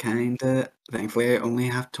coworkers kinda, thankfully, I only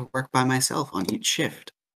have to work by myself on each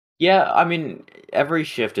shift. Yeah, I mean, every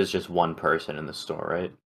shift is just one person in the store,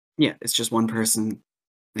 right? Yeah, it's just one person.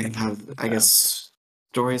 They have, I guess,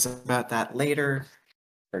 stories about that later.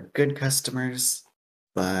 They're good customers,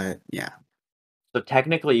 but yeah. So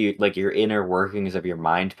technically, like your inner workings of your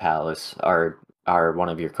mind palace are one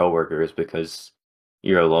of your coworkers because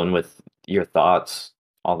you're alone with your thoughts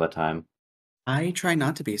all the time. I try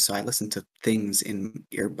not to be, so I listen to things in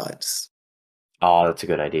earbuds. Oh, that's a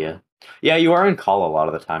good idea. Yeah, you are in call a lot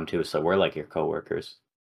of the time too, so we're like your coworkers.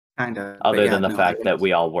 Kind of, but Other yeah, than the no, I fact that worked.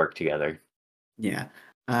 we all work together. Yeah,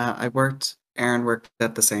 Aaron worked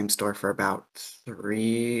at the same store for about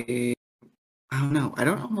 3. I don't know. I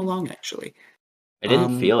don't know how long actually. It didn't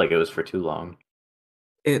Um, feel like it was for too long.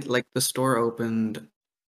 the store opened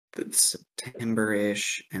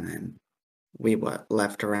September-ish, and then we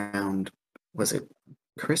left around, was it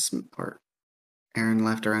Christmas, or Aaron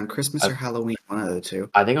left around Christmas I or Halloween, one of the two.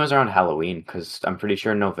 I think it was around Halloween because I'm pretty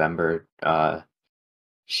sure in November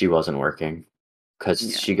she wasn't working because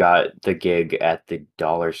Yeah, she got the gig at the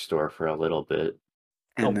dollar store for a little bit.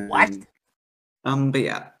 and What? then but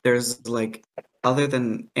yeah, there's like, other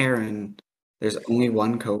than Aaron, there's only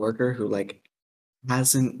one coworker who like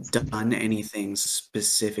hasn't done anything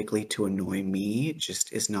specifically to annoy me,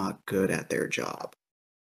 just is not good at their job.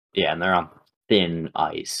 Yeah, and they're on thin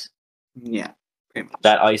ice. Yeah, pretty much.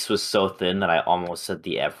 That ice was so thin that I almost said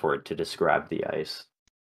the F word to describe the ice.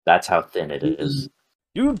 That's how thin it is.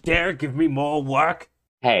 You dare give me more work?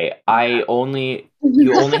 Hey, you only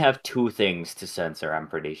have 2 things to censor, I'm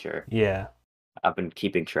pretty sure. Yeah. I've been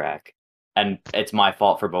keeping track. And it's my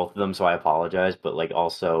fault for both of them, so I apologize, but like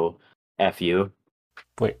also F you.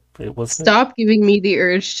 Wait, it wasn't. Stop giving me the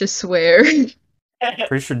urge to swear.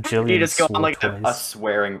 Pretty sure You Jillian just go on swore like a twice.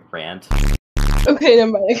 swearing rant. Okay,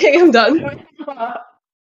 never mind. Okay, I'm done.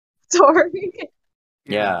 Sorry.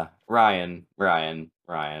 Yeah, Ryan.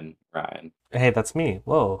 Hey, that's me.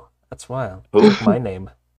 Whoa, that's wild. Who? Took my name.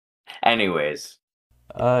 Anyways,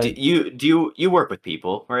 Uh, you work with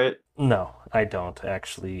people, right? no, I don't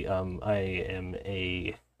actually. I am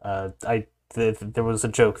a. There was a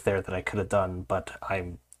joke there that I could have done, but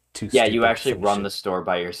I'm too Yeah, stupid you to actually finish run it. the store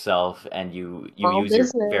by yourself, and you Small use your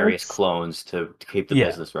various business. clones to keep the Yeah.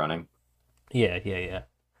 business running. Yeah.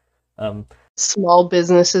 Small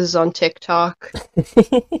businesses on TikTok.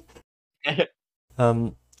 I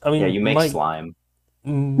Yeah, mean, you make slime.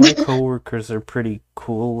 my coworkers are pretty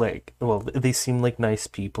cool. Like, well, they seem like nice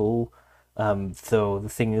people. Though the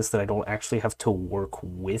thing is that I don't actually have to work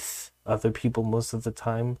with other people most of the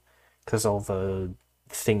time, because all the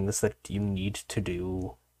things that you need to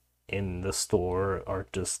do in the store are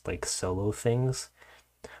just like solo things.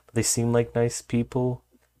 But they seem like nice people,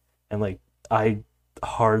 and like I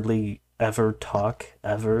hardly ever talk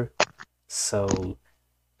ever, so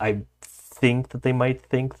I think that they might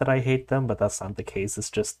think that I hate them, but that's not the case.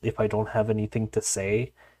 It's just if I don't have anything to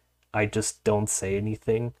say, I just don't say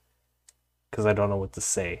anything because I don't know what to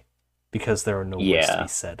say because there are no words to be Yeah,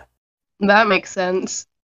 said. That makes sense.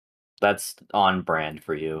 that's on brand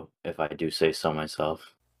for you, if I do say so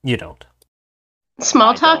myself. You don't.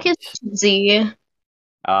 Small I talk don't. is cheesy.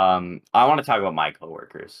 I want to talk about my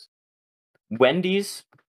coworkers. Wendy's,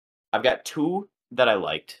 I've got 2 that I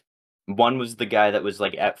liked. One was the guy that was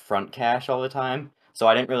like at front cash all the time, so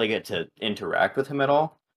I didn't really get to interact with him at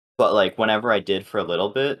all. But like whenever I did for a little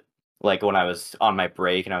bit, like when I was on my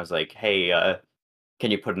break and I was like, "Hey,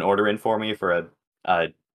 can you put an order in for me for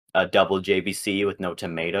a a double JBC with no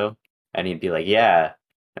tomato?" And he'd be like, "Yeah."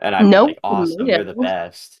 And I'd be No like, "Awesome, you're the tomato.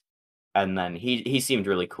 best." And then he seemed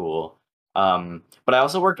really cool. But I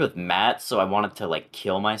also worked with Matt, so I wanted to like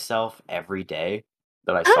kill myself every day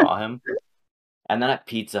that I Ah, saw him. And then at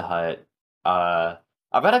Pizza Hut, uh,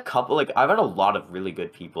 I've had a lot of really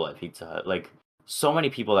good people at Pizza Hut. Like so many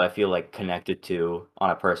people that I feel like connected to on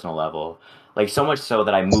a personal level. Like so much so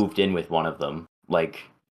that I moved in with one of them. Like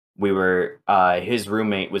his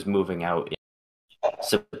roommate was moving out in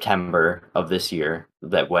September of this year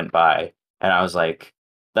that went by, and I was like,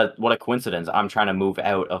 that what a coincidence. I'm trying to move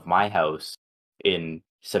out of my house in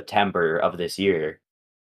September of this year.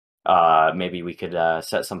 Maybe we could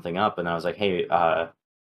set something up. And I was like, hey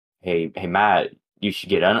Matt, you should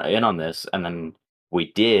get in on this. And then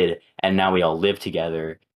we did, and now we all live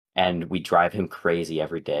together, and we drive him crazy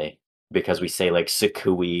every day because we say like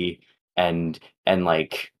Sakui and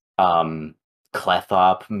like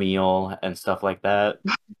Clethop meal and stuff like that.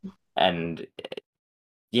 And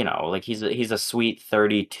like he's a sweet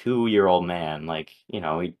 32-year-old man. Like,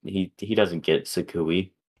 he doesn't get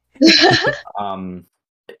Sakui. Um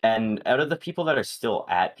and out of the people that are still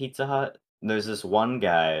at Pizza Hut, there's this one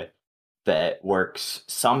guy that works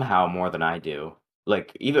somehow more than I do.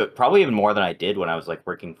 Like probably even more than I did when I was like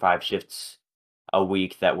working 5 shifts a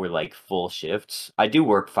week that were like full shifts. I do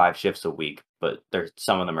work 5 shifts a week, but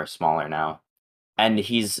some of them are smaller now. And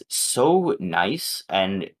he's so nice,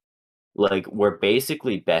 and like we're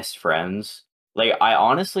basically best friends. Like I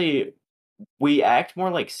honestly, we act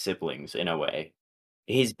more like siblings in a way.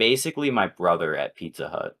 He's basically my brother at Pizza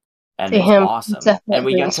Hut, and it's Damn, awesome. Pizza And Hut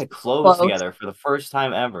we got brings to me close close. together for the first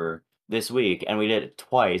time ever this week, and we did it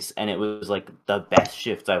twice, and it was like the best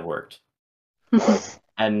shifts I've worked.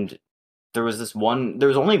 And there was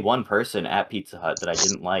only one person at Pizza Hut that I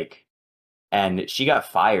didn't like, and she got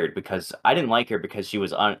fired because I didn't like her because she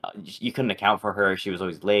was you couldn't account for her. She was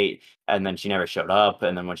always late, and then she never showed up,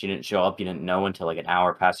 and then when she didn't show up, you didn't know until like an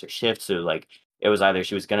hour past her shift. So like it was either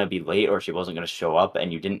she was gonna be late or she wasn't gonna show up,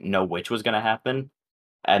 and you didn't know which was gonna happen.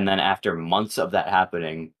 And then after months of that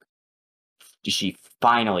happening, she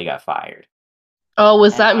finally got fired. Oh,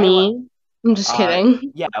 was And that me? I'm just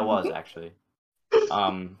kidding. yeah, I was actually.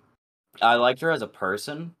 I liked her as a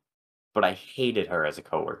person, but I hated her as a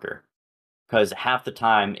coworker. Because half the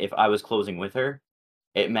time, if I was closing with her,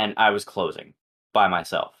 it meant I was closing by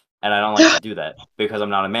myself. And I don't like to do that because I'm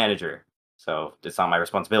not a manager. So it's not my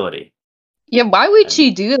responsibility. Yeah, why would And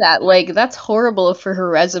she do that? Like, that's horrible for her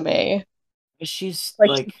resume. she's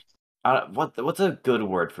Like, like, what's a good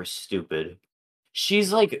word for stupid?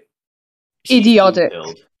 She's like, she's blue idiotic.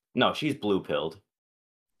 pilled. No, she's blue pilled.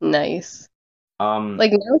 Nice. Um,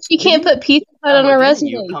 Like, now she can't didn't put Pizza Hut on Emma? her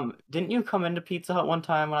resume. Didn't you come into Pizza Hut one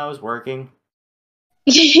time when I was working?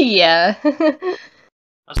 Yeah.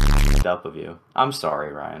 That's f***ed up of you. I'm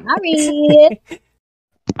sorry, Ryan. Sorry.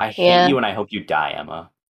 I hate Yeah. you and I hope you die, Emma.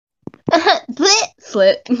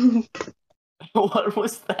 Flip. What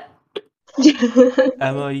was that?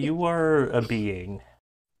 Emma, you are a being.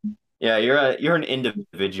 Yeah, you're an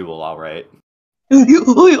individual, all right.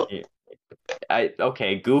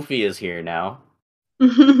 Okay, Goofy is here now.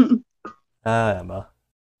 Emma.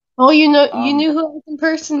 Oh, you knew who I was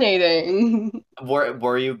impersonating.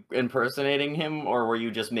 Were you impersonating him, or were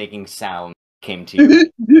you just making sound came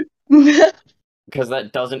to you? Because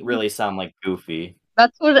that doesn't really sound like Goofy.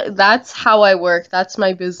 That's how I work. That's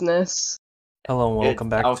my business. Hello and welcome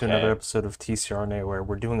back to another Okay. episode of TCR On Air, where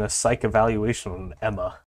we're doing a psych evaluation on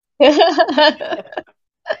Emma.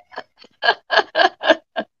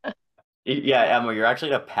 Yeah, Emma, you're actually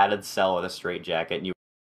in a padded cell with a straitjacket, and you.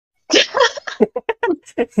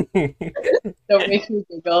 Don't make me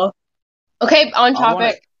giggle. Okay, on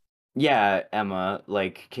topic. Yeah, Emma,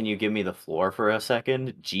 like, can you give me the floor for a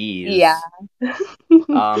second? Jeez. Yeah.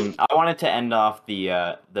 I wanted to end off the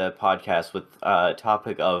podcast with a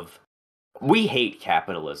topic of we hate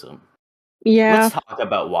capitalism. Yeah. Let's talk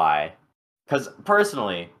about why. Because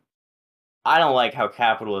personally, I don't like how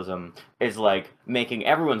capitalism is like making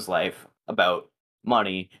everyone's life about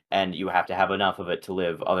money, and you have to have enough of it to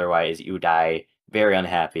live, otherwise you die very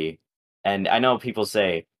unhappy. And I know people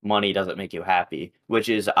say money doesn't make you happy, which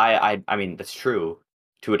is I mean that's true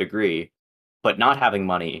to a degree, but not having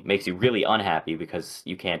money makes you really unhappy because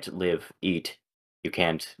you can't live, eat, you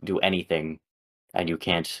can't do anything, and you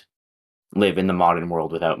can't live in the modern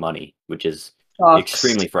world without money, which is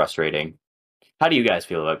extremely frustrating. How do you guys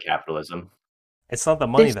feel about capitalism? It's not the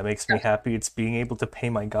money that makes me happy, it's being able to pay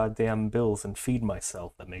my goddamn bills and feed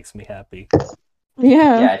myself that makes me happy.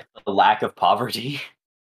 Yeah. Yeah, the lack of poverty.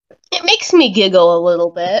 It makes me giggle a little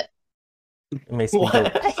bit. It makes me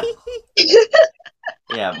go.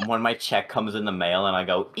 Yeah, when my check comes in the mail and I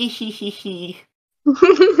go, ee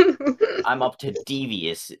I'm up to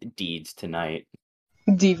devious deeds tonight.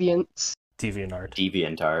 Deviants. DeviantArt.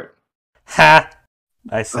 DeviantArt. Ha!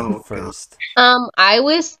 I said it first. I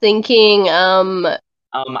was thinking,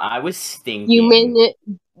 I was thinking. human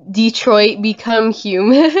Detroit become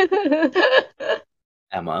human.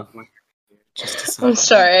 Emma. I'm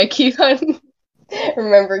sorry, I keep on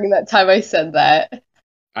remembering that time I said that.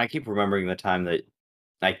 I keep remembering the time that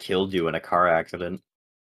I killed you in a car accident.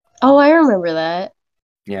 Oh, I remember that.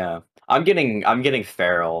 Yeah. I'm getting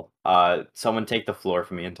feral. Someone take the floor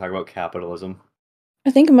for me and talk about capitalism. I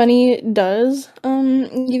think money does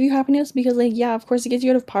give you happiness because like yeah, of course it gets you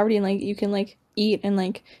out of poverty and like you can like eat and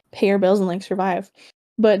like pay your bills and like survive.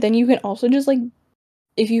 But then you can also just like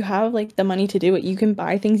if you have like the money to do it, you can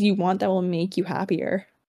buy things you want that will make you happier.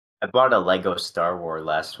 I bought a Lego Star Wars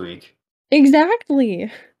last week.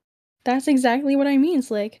 Exactly. That's exactly what I mean.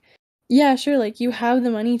 It's like yeah, sure, like you have the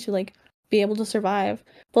money to like be able to survive.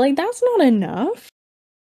 But like that's not enough.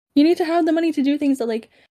 You need to have the money to do things that like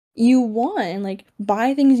you want and like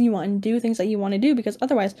buy things you want and do things that you want to do because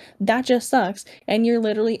otherwise that just sucks and you're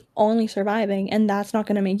literally only surviving and that's not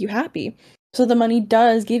going to make you happy. So the money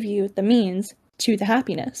does give you the means to the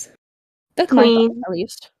happiness. That's my thought, at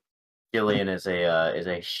least. Gillian is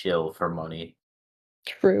a shill for money.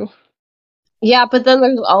 True. Yeah, but then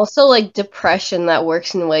there's also like depression that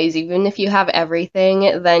works in ways. Even if you have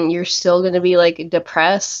everything, then you're still gonna be like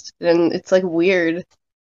depressed, and it's like weird.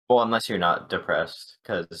 Well, unless you're not depressed,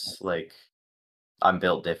 because like I'm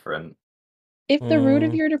built different. If the root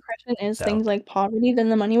of Mm, your depression is doubt. things like poverty, then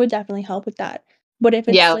the money would definitely help with that. But if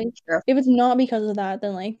it's Yeah, like true. if it's not because of that,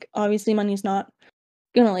 then like obviously money's not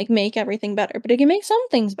gonna like make everything better, but it can make some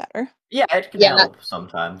things better. Yeah, it can Yeah, help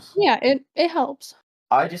sometimes. Yeah, it helps.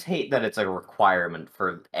 I just hate that it's a requirement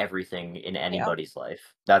for everything in Yeah. anybody's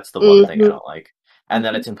life. That's the one thing I Mhm. don't like. And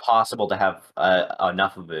that Mhm. it's impossible to have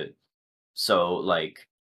enough of it. So, like,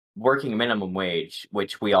 working minimum wage,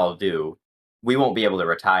 which we all do, we won't be able to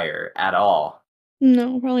retire at all.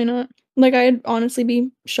 No, probably not. Like I'd honestly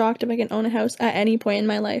be shocked if I can own a house at any point in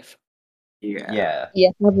my life. Yeah. Yeah. Yeah,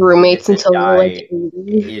 have We roommates get to until we're like die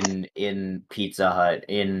 80. in Pizza Hut,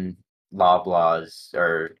 in Loblaws,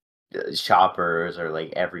 or Shoppers, or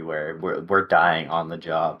like everywhere. We're dying on the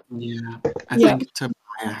job. Yeah. I Yeah. think to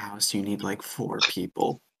buy a house, you need like 4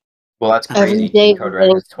 people. Well, that's Every crazy. day Team we're Code Red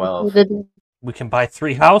getting has 12. closer to We can buy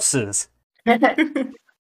 3 houses.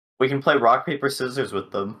 We can play rock, paper, scissors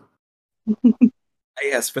with them.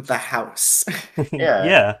 Yes, with the house. Yeah.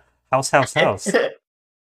 Yeah. House.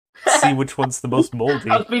 See which one's the most moldy.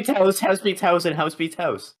 House beats house, house beats house, and house beats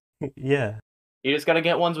house. Yeah. You just gotta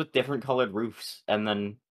get ones with different colored roofs, and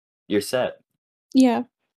then you're set. Yeah.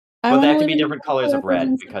 I But they wanna have to live be in a different house colors that of red,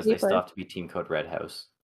 represents the because they still paper. have to be Team Code Red house.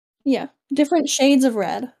 Yeah. Different shades of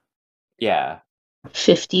red. Yeah.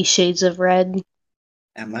 50 Shades of Red.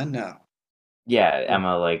 Emma, no. Yeah,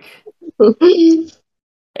 Emma, like,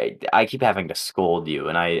 I keep having to scold you,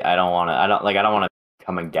 and I don't wanna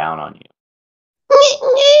coming down on you.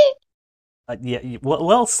 Yeah.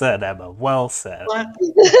 Well said, Emma. Well said. What?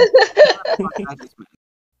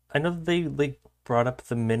 I know they brought up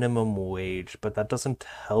the minimum wage, but that doesn't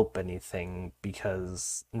help anything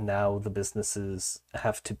because now the businesses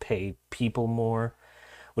have to pay people more,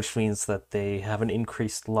 which means that they have an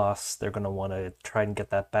increased loss. They're going to want to try and get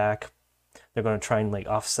that back. They're going to try and like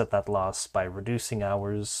offset that loss by reducing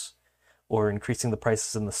hours or increasing the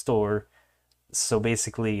prices in the store. So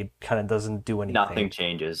basically, it kind of doesn't do anything. Nothing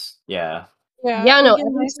changes. Yeah. Yeah, Yeah, no, like in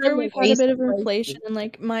every my time store they we've had a raise bit the of prices. inflation and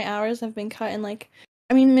like my hours have been cut and like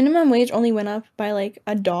I mean minimum wage only went up by like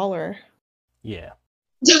 $1. Yeah.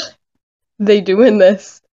 They doing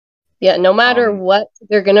this. Yeah, no matter Um, what,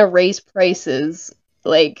 they're gonna raise prices.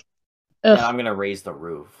 Like, And ugh, I'm gonna raise the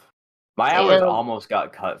roof. My hours damn. almost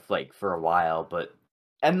got cut like for a while,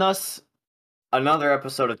 and thus another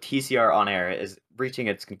episode of TCR On Air is reaching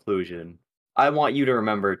its conclusion. I want you to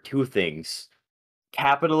remember 2 things.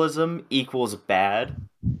 Capitalism equals bad.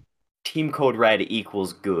 Team Code Red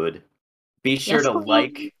equals good. Be sure Yes, to ma'am.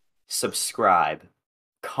 like, subscribe,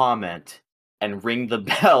 comment, and ring the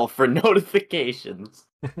bell for notifications.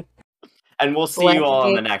 And we'll see you all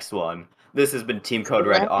on the next one. This has been Team Code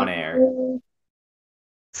Red On Air.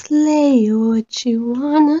 Slay what you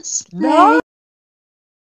wanna slay. No!